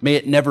thought. May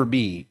it never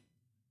be.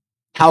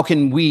 How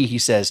can we, he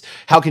says,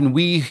 how can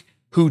we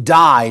who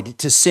died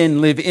to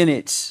sin live in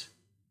it?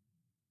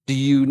 Do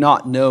you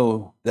not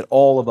know that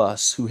all of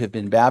us who have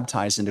been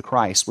baptized into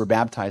Christ were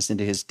baptized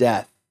into his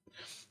death?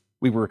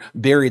 We were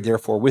buried,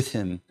 therefore, with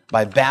him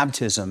by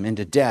baptism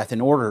into death,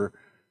 in order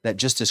that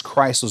just as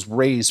Christ was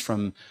raised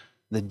from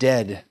the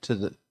dead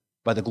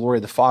by the glory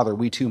of the Father,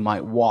 we too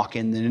might walk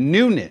in the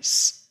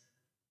newness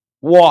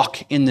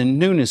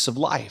of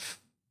life.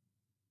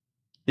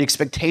 The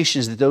expectation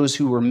is that those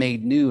who were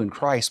made new in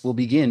Christ will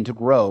begin to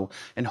grow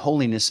in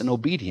holiness and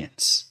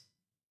obedience.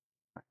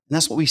 And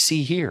that's what we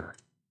see here.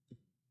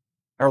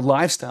 Our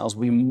lifestyles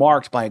will be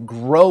marked by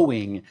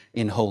growing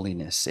in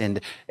holiness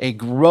and a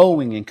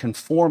growing in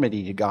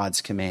conformity to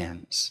God's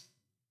commands.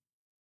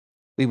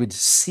 We would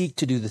seek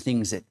to do the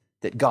things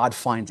that God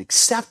finds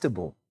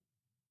acceptable,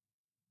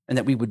 and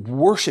that we would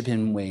worship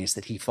him in ways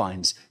that he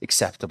finds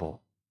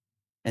acceptable.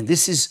 And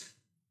this is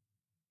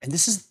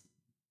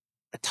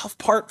a tough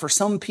part for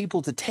some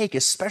people to take,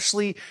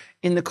 especially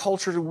in the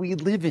culture that we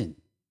live in.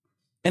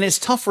 And it's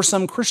tough for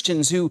some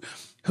Christians who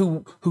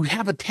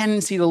have a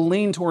tendency to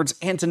lean towards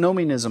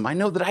antinomianism. I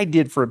know that I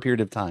did for a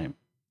period of time.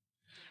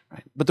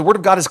 Right? But the Word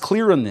of God is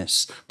clear on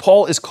this.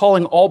 Paul is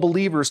calling all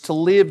believers to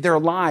live their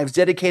lives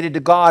dedicated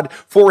to God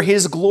for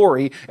his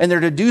glory, and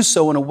they're to do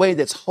so in a way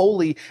that's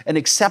holy and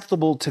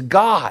acceptable to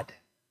God.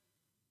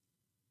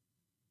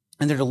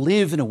 And they're to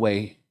live in a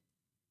way,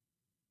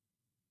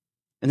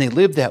 and they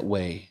live that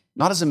way,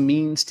 not as a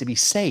means to be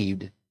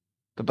saved,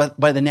 but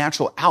by the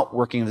natural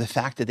outworking of the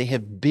fact that they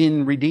have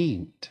been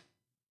redeemed.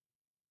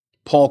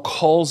 Paul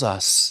calls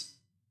us,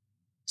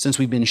 since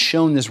we've been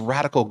shown this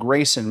radical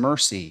grace and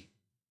mercy,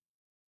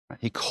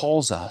 he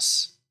calls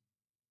us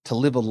to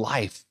live a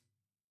life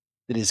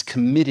that is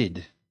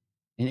committed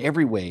in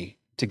every way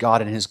to God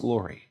and his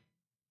glory.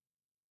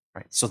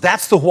 Right? So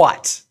that's the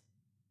what.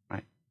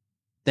 Right?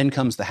 Then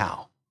comes the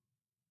how.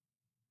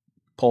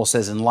 Paul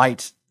says, in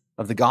light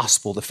of the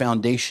gospel, the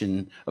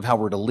foundation of how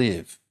we're to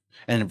live.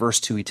 And in verse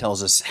 2, he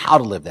tells us how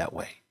to live that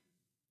way.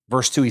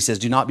 Verse 2, he says,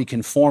 do not be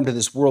conformed to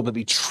this world, but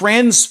be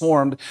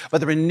transformed by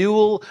the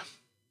renewal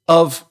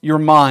of your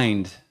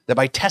mind, that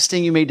by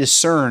testing you may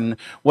discern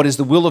what is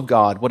the will of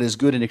God, what is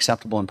good and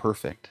acceptable and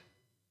perfect.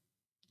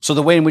 So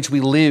the way in which we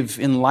live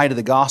in light of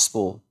the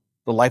gospel,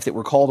 the life that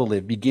we're called to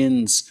live,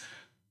 begins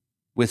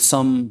with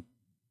some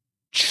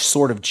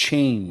sort of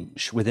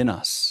change within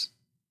us.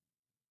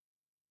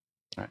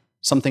 Right?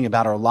 Something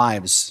about our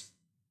lives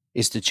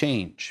is to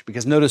change.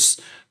 Because notice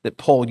that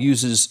Paul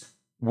uses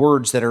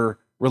words that are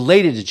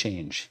related to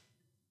change.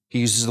 He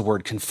uses the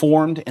word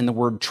conformed and the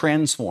word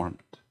transformed.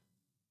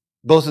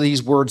 Both of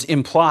these words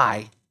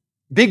imply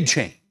big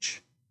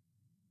change.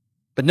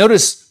 But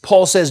notice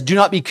Paul says, do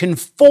not be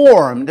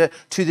conformed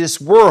to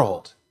this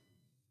world.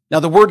 Now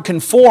the word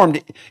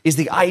conformed is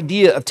the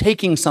idea of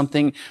taking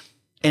something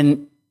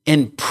and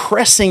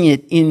pressing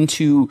it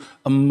into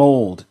a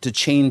mold to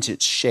change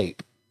its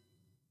shape.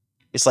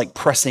 It's like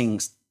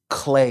pressing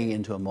clay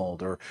into a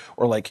mold, or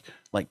like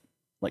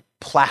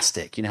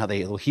plastic. You know how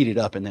they'll heat it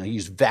up and they'll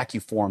use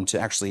vacuum form to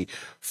actually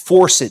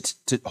force it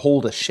to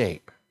hold a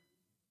shape.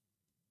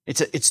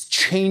 It's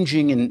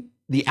changing in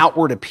the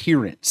outward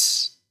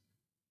appearance,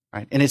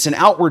 right? And it's an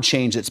outward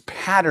change that's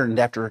patterned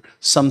after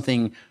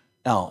something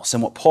else.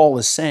 And what Paul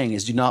is saying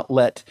is, do not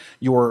let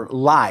your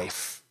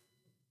life,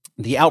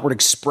 the outward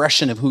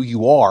expression of who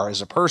you are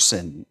as a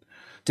person,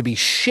 to be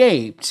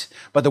shaped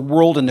by the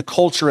world and the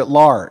culture at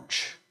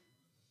large.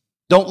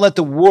 Don't let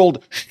the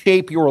world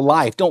shape your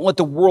life. Don't let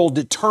the world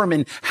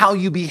determine how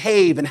you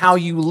behave and how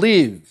you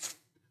live.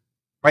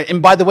 Right?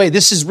 And by the way,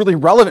 this is really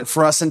relevant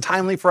for us and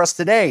timely for us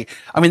today.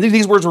 I mean,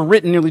 these words were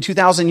written nearly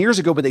 2,000 years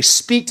ago, but they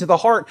speak to the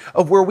heart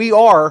of where we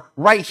are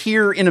right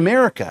here in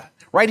America,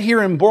 right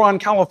here in Boron,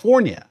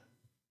 California.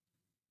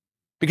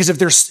 Because if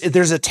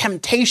there's a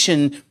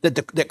temptation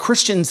that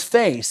Christians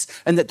face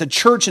and that the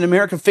church in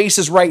America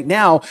faces right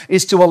now,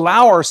 is to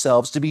allow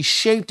ourselves to be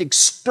shaped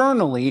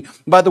externally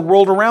by the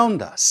world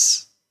around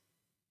us.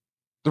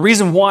 The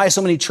reason why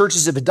so many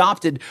churches have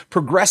adopted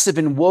progressive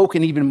and woke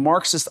and even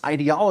Marxist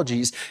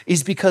ideologies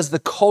is because the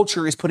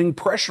culture is putting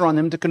pressure on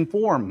them to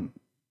conform.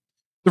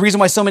 The reason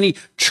why so many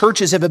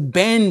churches have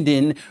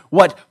abandoned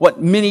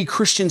what many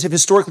Christians have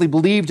historically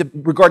believed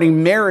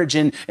regarding marriage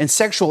and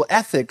sexual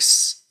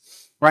ethics,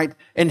 right,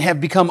 and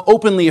have become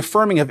openly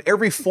affirming of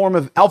every form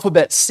of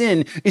alphabet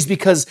sin is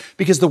because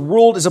the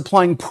world is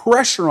applying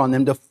pressure on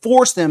them to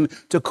force them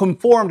to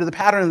conform to the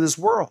pattern of this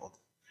world.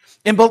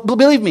 And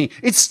believe me,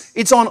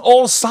 it's on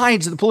all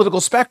sides of the political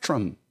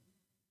spectrum.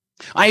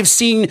 I have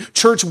seen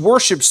church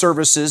worship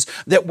services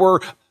that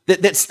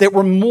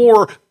were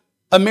more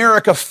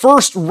America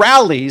First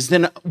rallies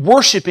than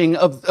worshiping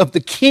of the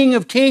King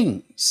of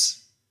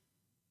Kings.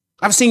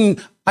 I've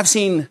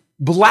seen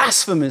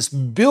blasphemous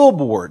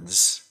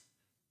billboards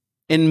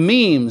and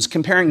memes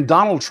comparing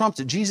Donald Trump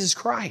to Jesus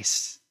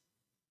Christ,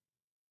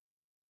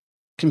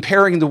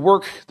 comparing the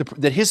work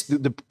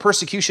the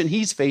persecution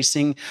he's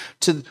facing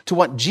to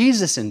what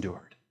Jesus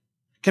endured,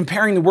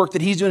 comparing the work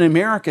that he's doing in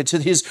America to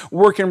his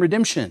work in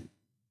redemption.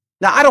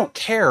 Now, I don't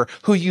care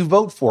who you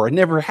vote for, I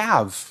never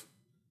have.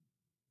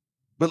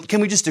 But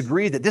can we just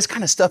agree that this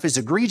kind of stuff is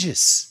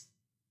egregious?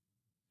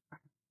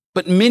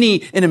 But many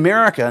in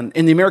America and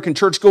in the American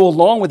church go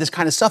along with this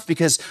kind of stuff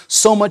because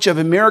so much of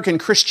American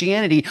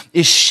Christianity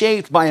is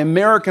shaped by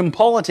American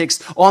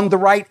politics on the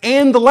right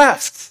and the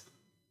left.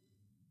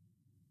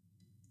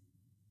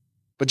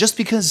 But just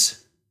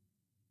because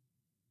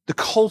the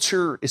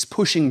culture is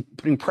putting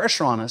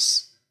pressure on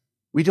us,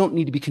 we don't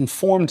need to be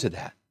conformed to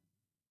that.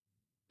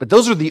 But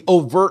those are the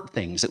overt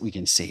things that we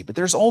can see. But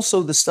there's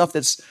also the stuff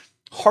that's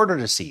harder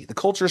to see. The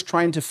culture is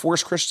trying to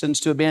force Christians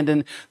to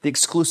abandon the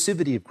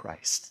exclusivity of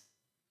Christ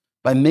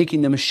by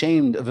making them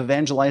ashamed of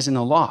evangelizing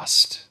the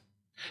lost.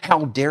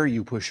 How dare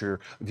you push your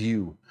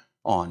view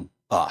on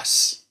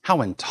us?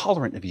 How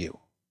intolerant of you.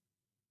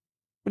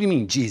 What do you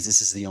mean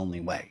Jesus is the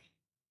only way?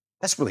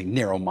 That's really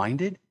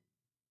narrow-minded.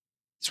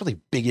 It's really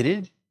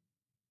bigoted.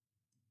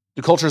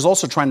 The culture is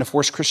also trying to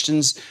force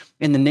Christians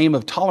in the name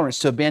of tolerance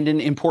to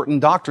abandon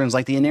important doctrines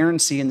like the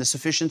inerrancy and the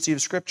sufficiency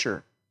of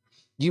Scripture.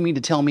 You mean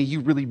to tell me you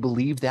really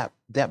believe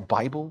that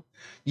Bible?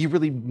 You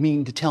really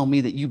mean to tell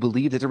me that you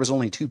believe that there was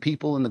only two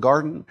people in the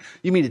garden?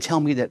 You mean to tell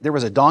me that there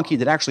was a donkey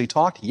that actually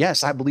talked?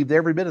 Yes, I believed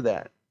every bit of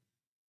that.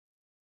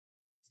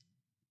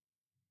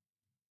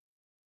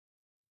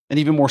 And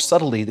even more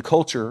subtly, the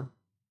culture,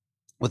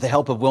 with the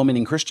help of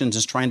well-meaning Christians,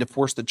 is trying to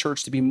force the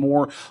church to be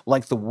more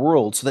like the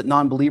world so that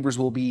non-believers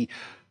will be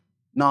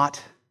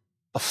not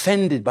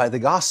offended by the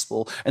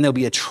gospel and they'll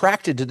be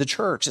attracted to the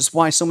church. That's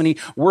why so many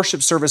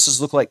worship services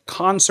look like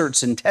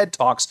concerts and TED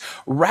Talks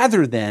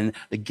rather than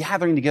the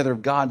gathering together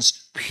of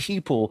God's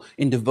people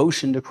in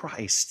devotion to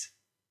Christ.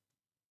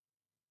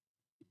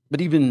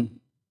 But even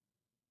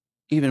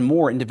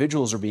more,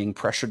 individuals are being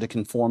pressured to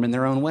conform in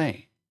their own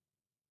way.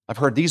 I've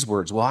heard these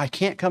words, well, I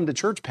can't come to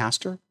church,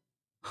 Pastor.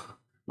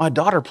 My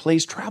daughter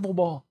plays travel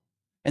ball,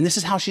 and this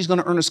is how she's going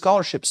to earn a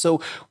scholarship,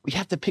 so we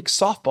have to pick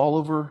softball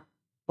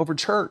over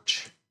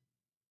church.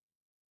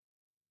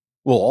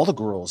 Well, all the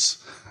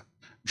girls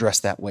dress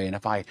that way, and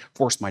if I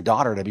force my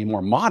daughter to be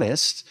more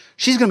modest,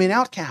 she's going to be an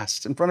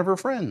outcast in front of her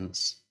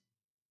friends.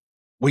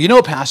 Well, you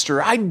know,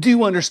 Pastor, I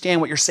do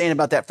understand what you're saying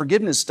about that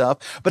forgiveness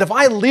stuff, but if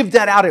I lived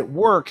that out at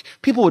work,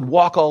 people would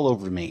walk all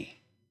over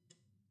me.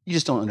 You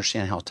just don't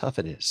understand how tough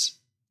it is.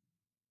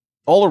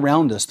 All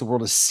around us, the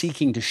world is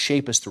seeking to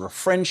shape us through our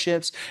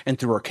friendships and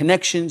through our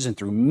connections and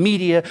through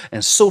media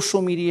and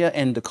social media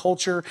and the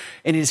culture.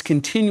 And it is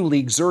continually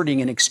exerting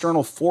an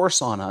external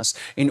force on us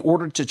in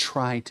order to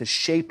try to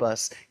shape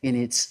us in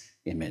its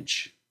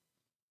image.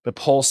 But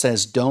Paul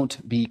says,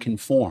 don't be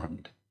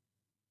conformed.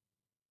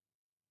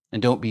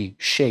 And don't be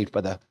shaped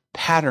by the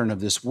pattern of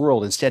this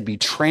world. Instead, be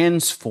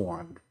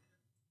transformed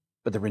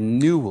by the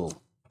renewal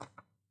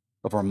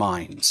of our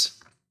minds.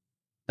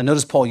 And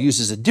notice Paul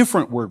uses a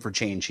different word for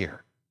change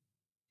here.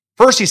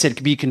 First, he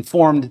said, be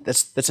conformed.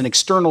 That's an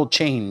external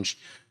change.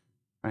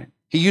 Right?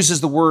 He uses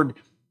the word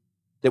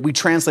that we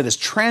translate as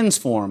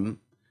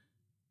transform.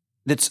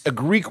 That's a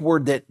Greek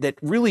word that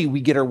really we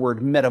get our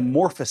word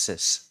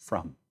metamorphosis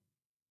from.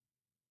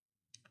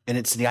 And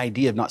it's the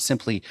idea of not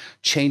simply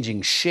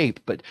changing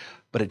shape, but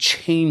a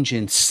change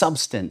in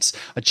substance,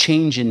 a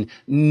change in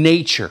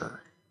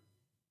nature.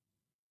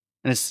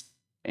 And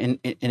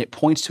it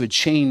points to a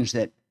change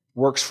that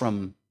works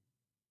from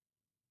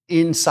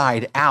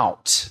inside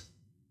out.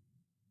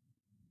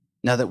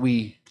 Now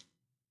we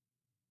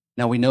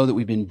know that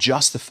we've been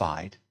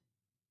justified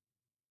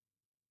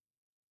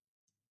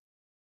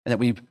and that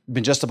we've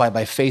been justified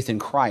by faith in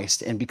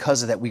Christ, and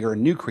because of that we are a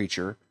new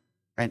creature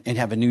and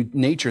have a new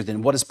nature,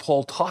 then what is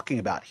Paul talking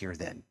about here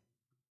then?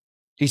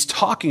 He's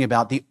talking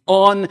about the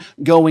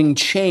ongoing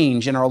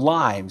change in our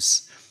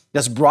lives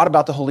that's brought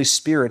about the Holy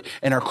Spirit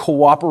and our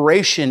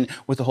cooperation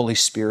with the Holy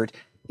Spirit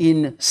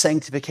in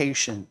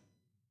sanctification.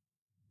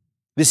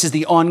 This is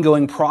the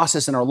ongoing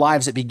process in our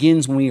lives that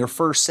begins when we are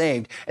first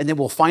saved, and then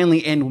will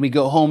finally end when we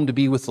go home to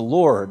be with the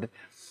Lord.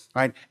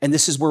 right? And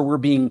this is where we're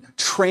being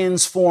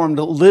transformed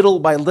little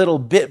by little,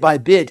 bit by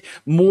bit,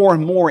 more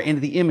and more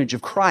into the image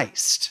of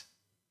Christ.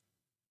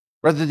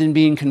 Rather than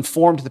being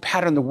conformed to the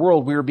pattern of the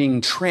world, we are being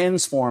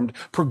transformed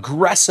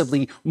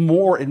progressively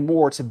more and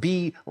more to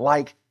be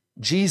like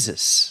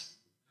Jesus.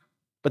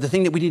 But the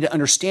thing that we need to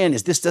understand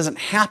is this doesn't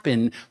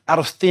happen out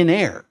of thin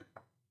air.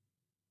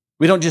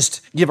 We don't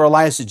just give our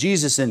lives to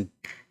Jesus and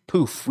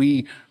poof,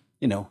 we've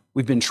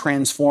been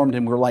transformed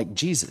and we're like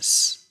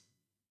Jesus.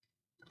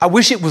 I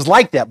wish it was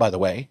like that, by the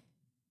way.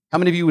 How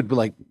many of you would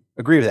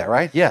agree with that,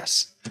 right?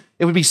 Yes.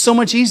 It would be so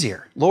much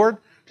easier. Lord,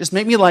 just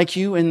make me like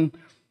you and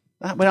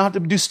we don't have to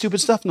do stupid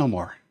stuff no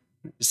more.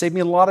 It saved me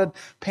a lot of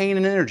pain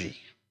and energy.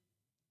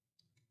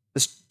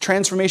 This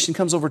transformation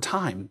comes over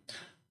time,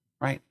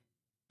 right?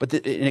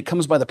 And it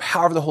comes by the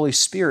power of the Holy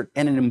Spirit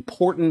and an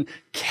important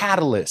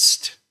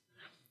catalyst.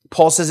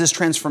 Paul says this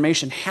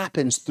transformation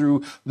happens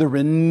through the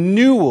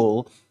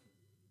renewal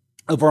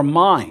of our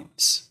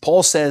minds.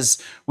 Paul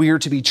says we are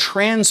to be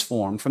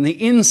transformed from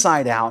the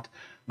inside out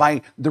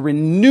by the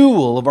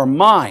renewal of our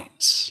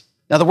minds.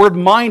 Now, the word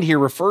mind here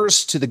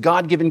refers to the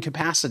God-given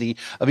capacity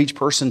of each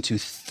person to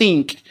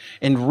think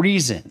and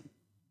reason.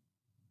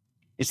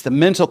 It's the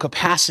mental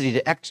capacity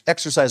to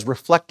exercise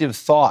reflective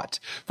thought.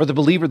 For the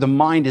believer, the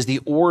mind is the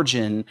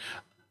origin,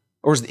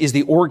 or is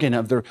the organ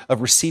of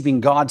receiving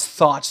God's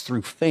thoughts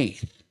through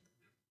faith.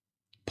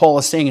 Paul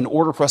is saying in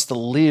order for us to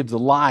live the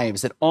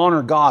lives that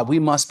honor God, we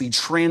must be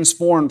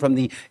transformed from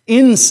the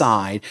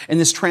inside. And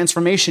this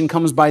transformation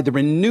comes by the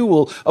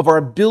renewal of our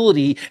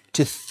ability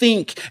to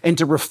think and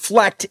to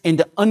reflect and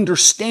to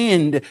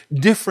understand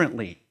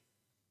differently.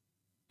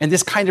 And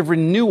this kind of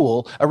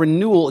renewal, a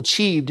renewal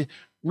achieved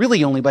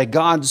really only by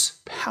God's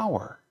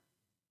power.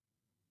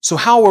 So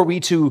how are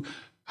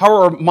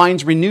our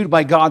minds renewed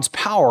by God's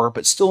power,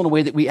 but still in a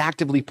way that we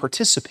actively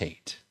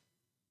participate?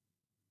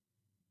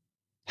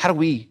 How do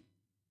we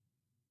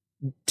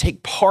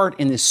take part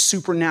in this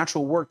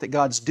supernatural work that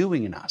God's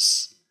doing in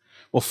us?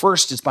 Well,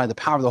 first, it's by the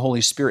power of the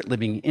Holy Spirit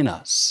living in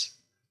us,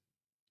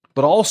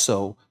 but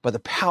also by the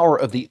power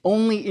of the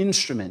only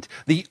instrument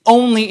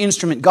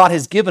God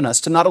has given us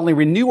to not only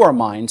renew our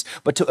minds,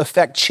 but to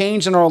effect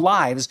change in our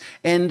lives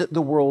and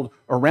the world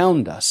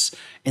around us.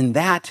 And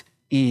that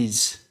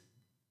is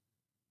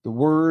the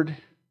Word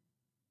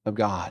of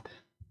God.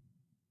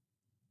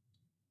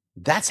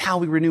 That's how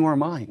we renew our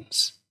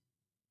minds.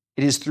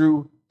 It is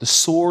through the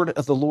sword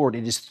of the Lord.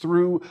 It is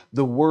through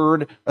the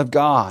Word of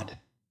God.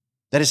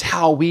 That is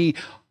how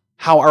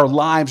our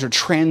lives are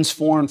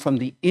transformed from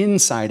the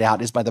inside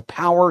out, is by the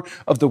power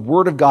of the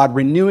Word of God,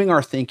 renewing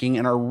our thinking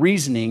and our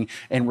reasoning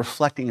and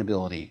reflecting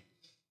ability.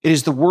 It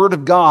is the Word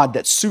of God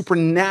that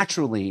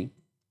supernaturally,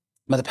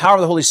 by the power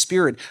of the Holy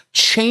Spirit,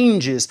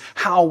 changes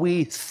how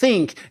we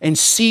think and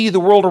see the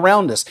world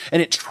around us.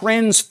 And it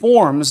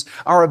transforms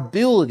our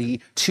ability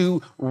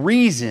to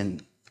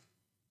reason.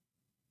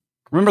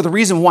 Remember, the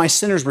reason why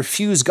sinners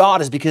refuse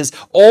God is because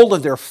all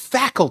of their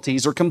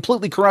faculties are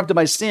completely corrupted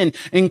by sin,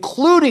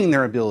 including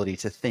their ability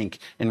to think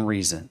and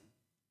reason.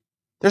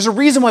 There's a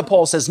reason why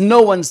Paul says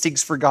no one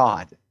seeks for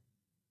God.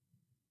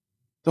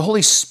 The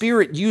Holy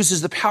Spirit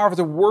uses the power of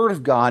the Word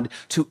of God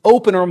to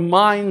open our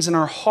minds and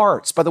our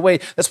hearts. By the way,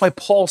 that's why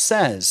Paul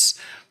says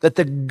that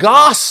the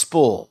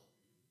gospel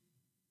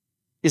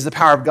is the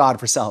power of God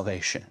for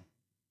salvation.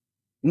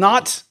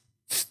 Not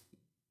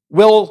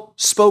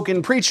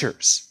well-spoken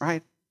preachers,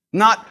 right?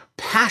 Not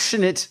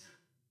passionate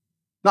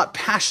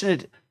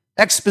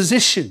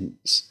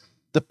expositions.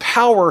 The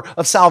power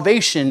of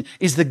salvation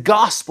is the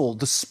gospel,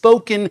 the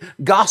spoken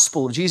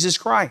gospel of Jesus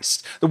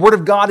Christ. The Word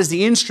of God is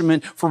the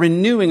instrument for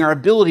renewing our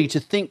ability to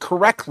think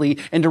correctly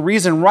and to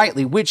reason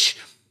rightly, which,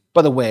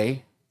 by the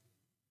way,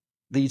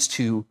 leads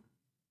to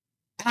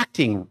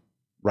acting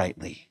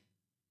rightly.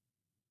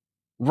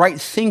 Right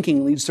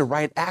thinking leads to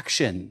right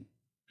action.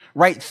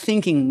 Right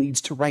thinking leads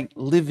to right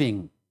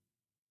living.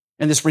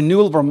 And this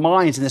renewal of our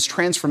minds and this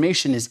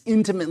transformation is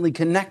intimately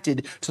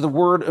connected to the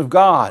Word of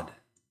God.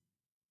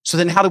 So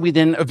then how do we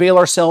then avail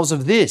ourselves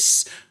of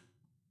this?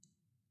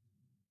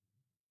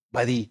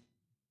 By the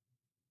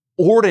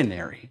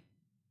ordinary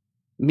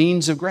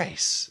means of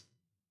grace.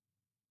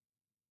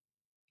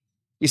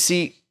 You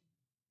see,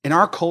 in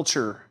our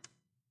culture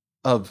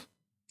of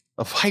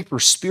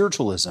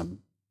hyper-spiritualism,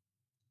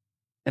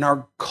 in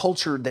our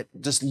culture that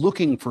just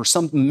looking for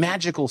some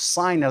magical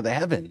sign out of the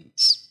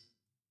heavens,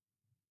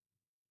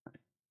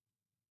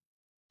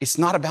 it's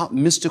not about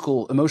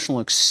mystical emotional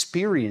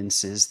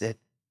experiences that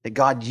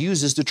God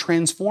uses to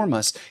transform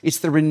us. It's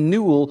the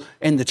renewal,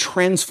 and the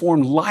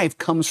transformed life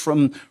comes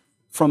from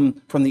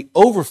the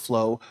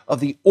overflow of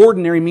the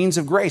ordinary means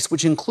of grace,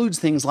 which includes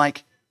things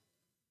like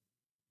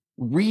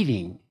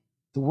reading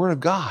the Word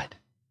of God,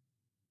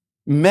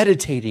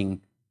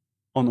 meditating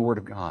on the Word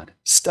of God,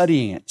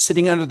 studying it,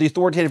 sitting under the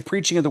authoritative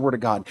preaching of the Word of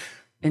God,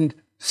 and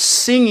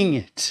singing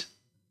it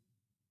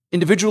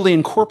individually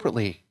and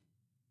corporately.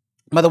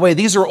 By the way,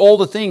 these are all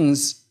the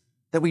things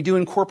that we do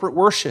in corporate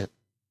worship.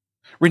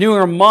 Renewing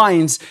our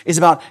minds is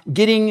about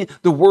getting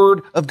the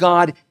Word of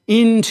God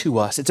into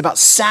us. It's about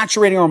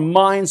saturating our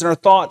minds and our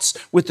thoughts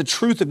with the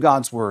truth of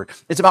God's Word.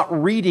 It's about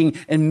reading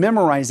and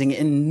memorizing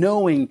and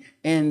knowing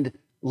and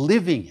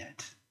living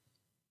it.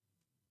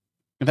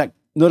 In fact,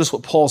 notice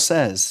what Paul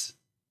says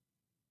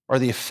are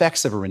the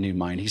effects of a renewed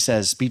mind. He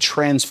says, be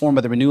transformed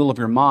by the renewal of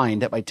your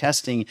mind, that by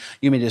testing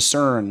you may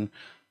discern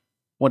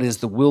what is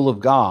the will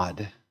of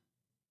God,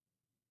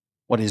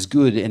 what is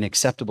good and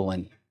acceptable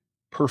and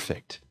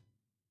perfect.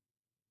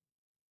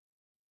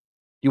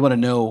 You want to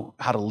know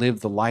how to live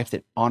the life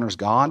that honors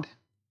God?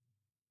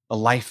 A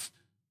life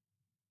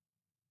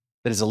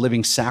that is a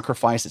living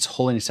sacrifice that's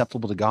holy and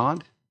acceptable to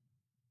God?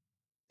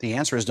 The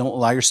answer is don't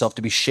allow yourself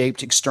to be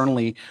shaped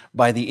externally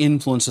by the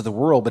influence of the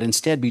world, but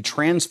instead be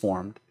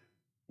transformed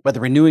by the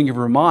renewing of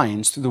your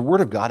minds through the Word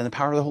of God and the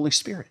power of the Holy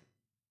Spirit.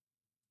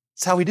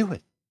 That's how we do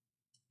it.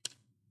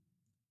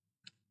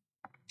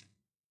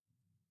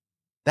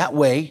 That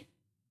way,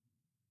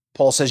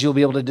 Paul says you'll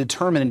be able to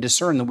determine and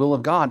discern the will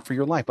of God for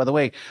your life. By the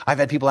way, I've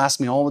had people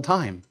ask me all the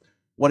time,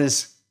 what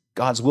is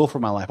God's will for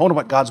my life? I wonder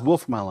what God's will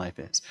for my life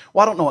is.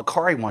 Well, I don't know what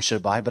car He wants you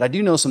to buy, but I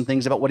do know some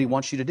things about what He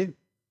wants you to do.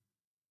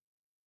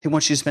 He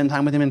wants you to spend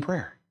time with Him in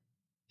prayer.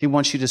 He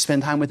wants you to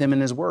spend time with Him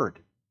in His Word.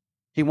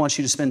 He wants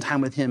you to spend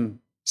time with Him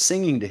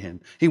singing to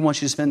Him. He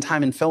wants you to spend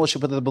time in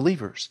fellowship with other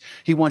believers.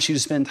 He wants you to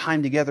spend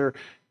time together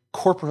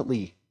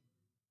corporately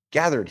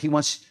gathered. He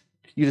wants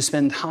you to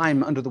spend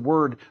time under the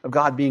Word of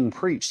God being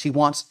preached. He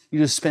wants you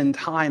to spend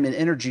time and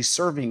energy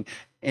serving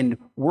and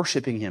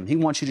worshiping Him. He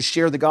wants you to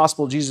share the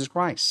gospel of Jesus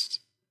Christ.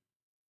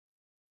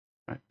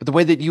 Right? But the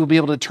way that you will be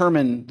able to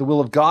determine the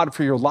will of God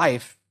for your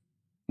life,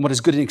 and what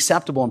is good and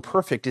acceptable and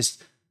perfect, is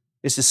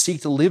to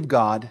seek to live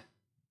God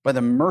by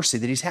the mercy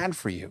that He's had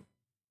for you.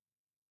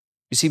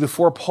 You see,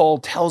 before Paul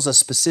tells us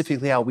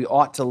specifically how we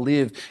ought to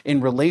live in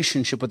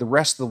relationship with the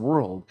rest of the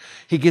world,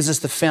 he gives us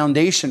the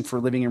foundation for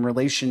living in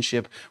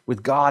relationship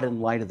with God in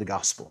light of the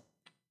gospel.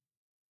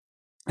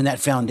 And that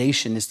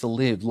foundation is to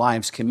live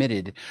lives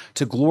committed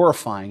to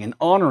glorifying and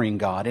honoring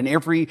God in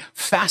every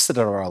facet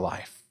of our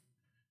life.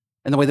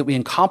 And the way that we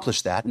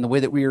accomplish that, and the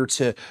way that we are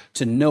to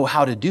know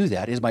how to do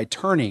that, is by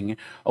turning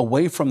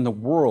away from the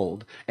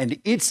world and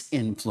its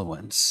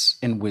influence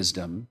and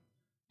wisdom,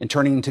 and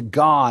turning to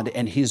God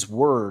and His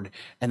Word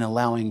and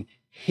allowing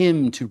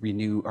Him to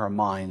renew our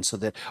minds so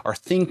that our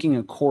thinking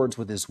accords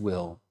with His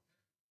will.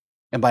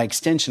 And by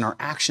extension, our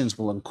actions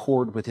will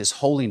accord with His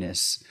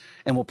holiness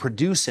and will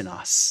produce in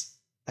us,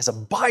 as a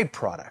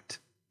byproduct,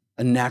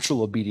 a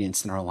natural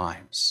obedience in our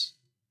lives.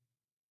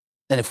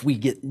 And if we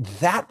get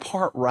that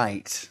part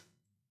right,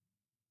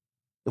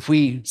 if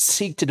we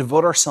seek to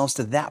devote ourselves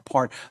to that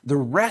part, the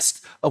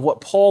rest of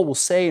what Paul will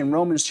say in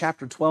Romans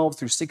chapter 12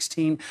 through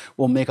 16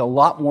 will make a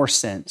lot more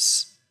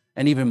sense,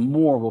 and even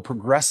more will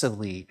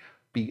progressively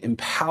be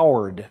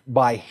empowered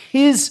by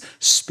His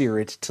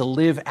Spirit to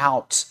live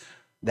out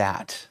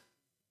that.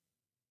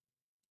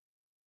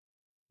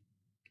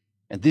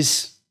 And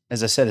this,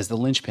 as I said, is the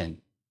linchpin.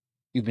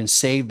 You've been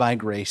saved by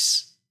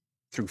grace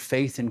through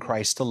faith in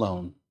Christ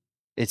alone.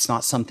 It's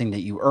not something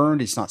that you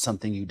earned. It's not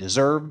something you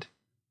deserved.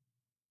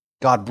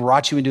 God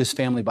brought you into His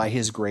family by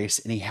His grace,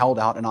 and He held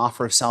out an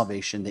offer of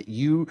salvation that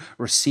you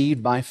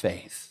received by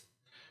faith.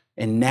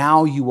 And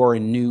now you are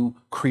a new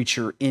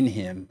creature in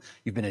Him.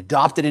 You've been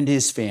adopted into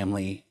His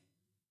family,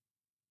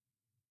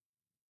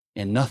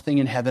 and nothing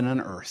in heaven and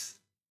earth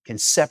can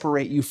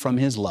separate you from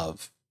His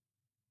love.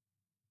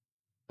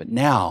 But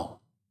now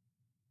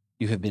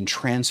you have been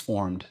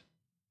transformed.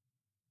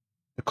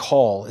 The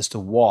call is to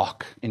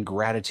walk in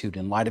gratitude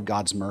in light of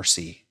God's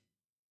mercy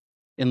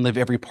and live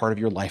every part of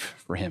your life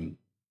for Him.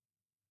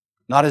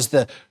 Not as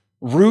the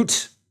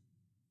root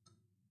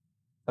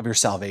of your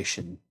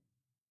salvation,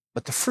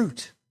 but the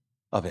fruit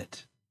of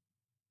it.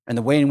 And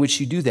the way in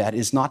which you do that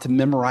is not to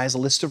memorize a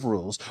list of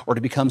rules or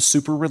to become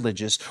super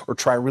religious or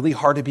try really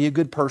hard to be a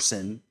good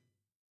person.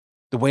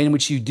 The way in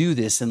which you do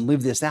this and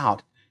live this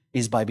out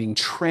is by being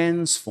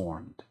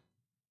transformed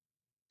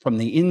from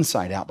the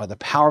inside out by the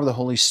power of the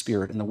Holy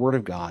Spirit and the Word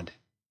of God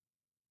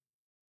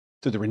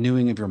through the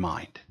renewing of your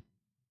mind.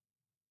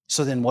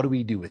 So then what do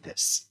we do with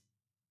this?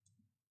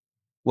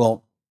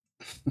 Well,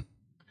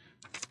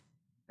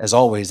 as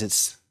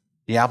always,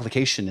 the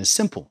application is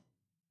simple.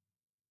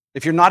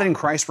 If you're not in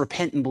Christ,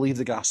 repent and believe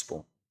the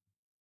gospel.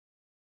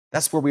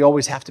 That's where we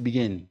always have to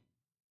begin.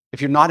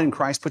 If you're not in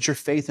Christ, put your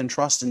faith and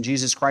trust in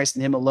Jesus Christ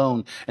and Him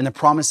alone, and the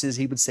promise is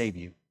He would save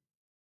you.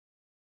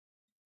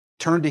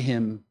 Turn to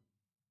Him,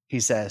 He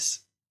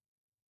says,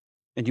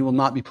 and you will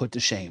not be put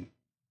to shame.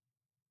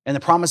 And the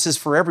promise is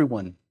for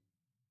everyone.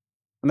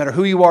 No matter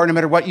who you are, no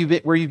matter where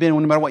you've been, no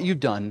matter what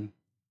you've done,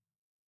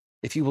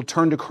 if you will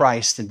turn to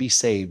Christ and be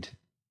saved,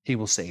 He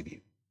will save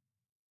you.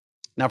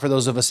 Now, for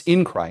those of us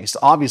in Christ,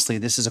 obviously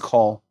this is a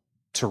call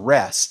to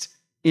rest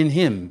in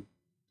Him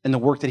and the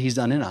work that He's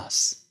done in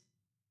us.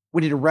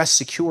 We need to rest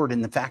secured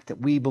in the fact that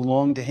we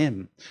belong to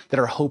Him, that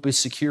our hope is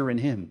secure in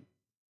Him.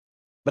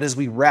 But as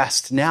we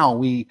rest, now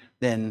we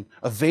then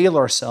avail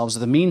ourselves of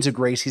the means of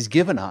grace He's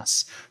given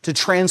us to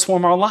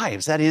transform our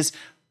lives. That is,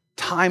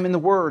 time in the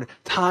Word,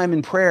 time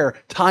in prayer,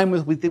 time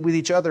with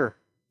each other,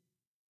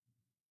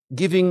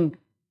 giving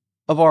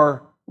of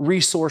our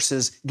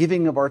resources,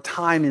 giving of our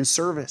time in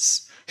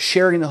service,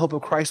 sharing the hope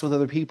of Christ with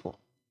other people,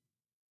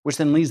 which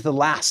then leads to the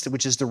last,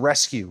 which is to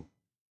rescue.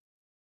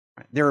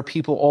 There are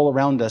people all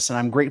around us, and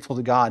I'm grateful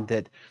to God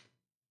that,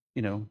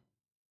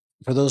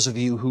 for those of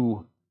you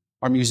who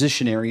are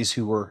musicianaries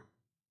who are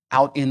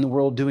out in the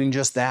world doing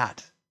just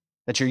that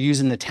you're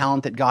using the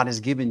talent that God has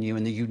given you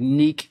and the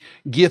unique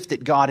gift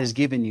that God has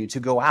given you to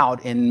go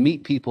out and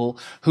meet people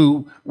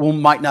who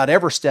might not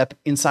ever step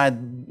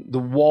inside the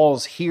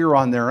walls here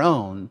on their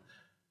own,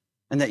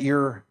 and that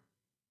you're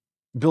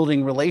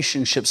building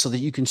relationships so that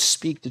you can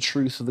speak the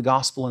truth of the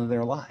gospel into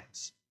their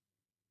lives.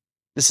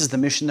 This is the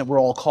mission that we're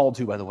all called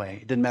to, by the way.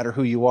 It doesn't matter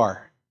who you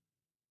are.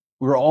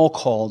 We're all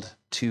called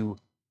to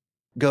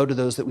go to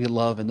those that we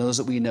love and those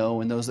that we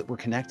know and those that we're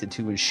connected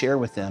to and share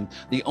with them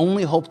the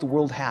only hope the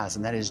world has,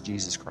 and that is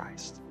Jesus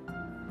Christ.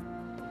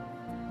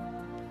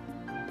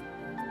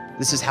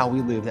 This is how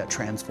we live that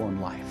transformed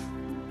life.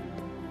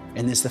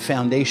 And it's the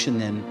foundation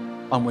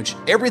then on which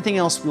everything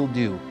else we'll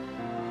do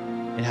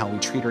in how we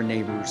treat our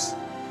neighbors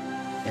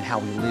and how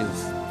we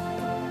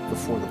live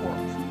before the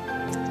world.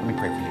 Let me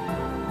pray for you.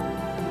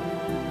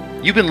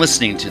 You've been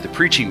listening to the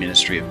preaching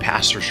ministry of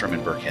Pastor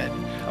Sherman Burkhead,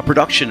 a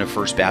production of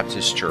First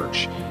Baptist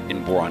Church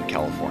in Boron,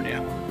 California.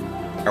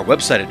 Our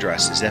website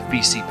address is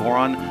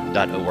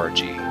fbcboron.org.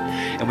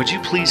 And would you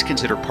please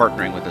consider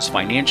partnering with us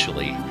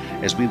financially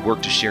as we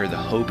work to share the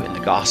hope and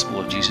the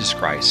gospel of Jesus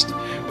Christ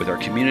with our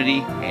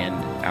community and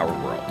our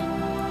world.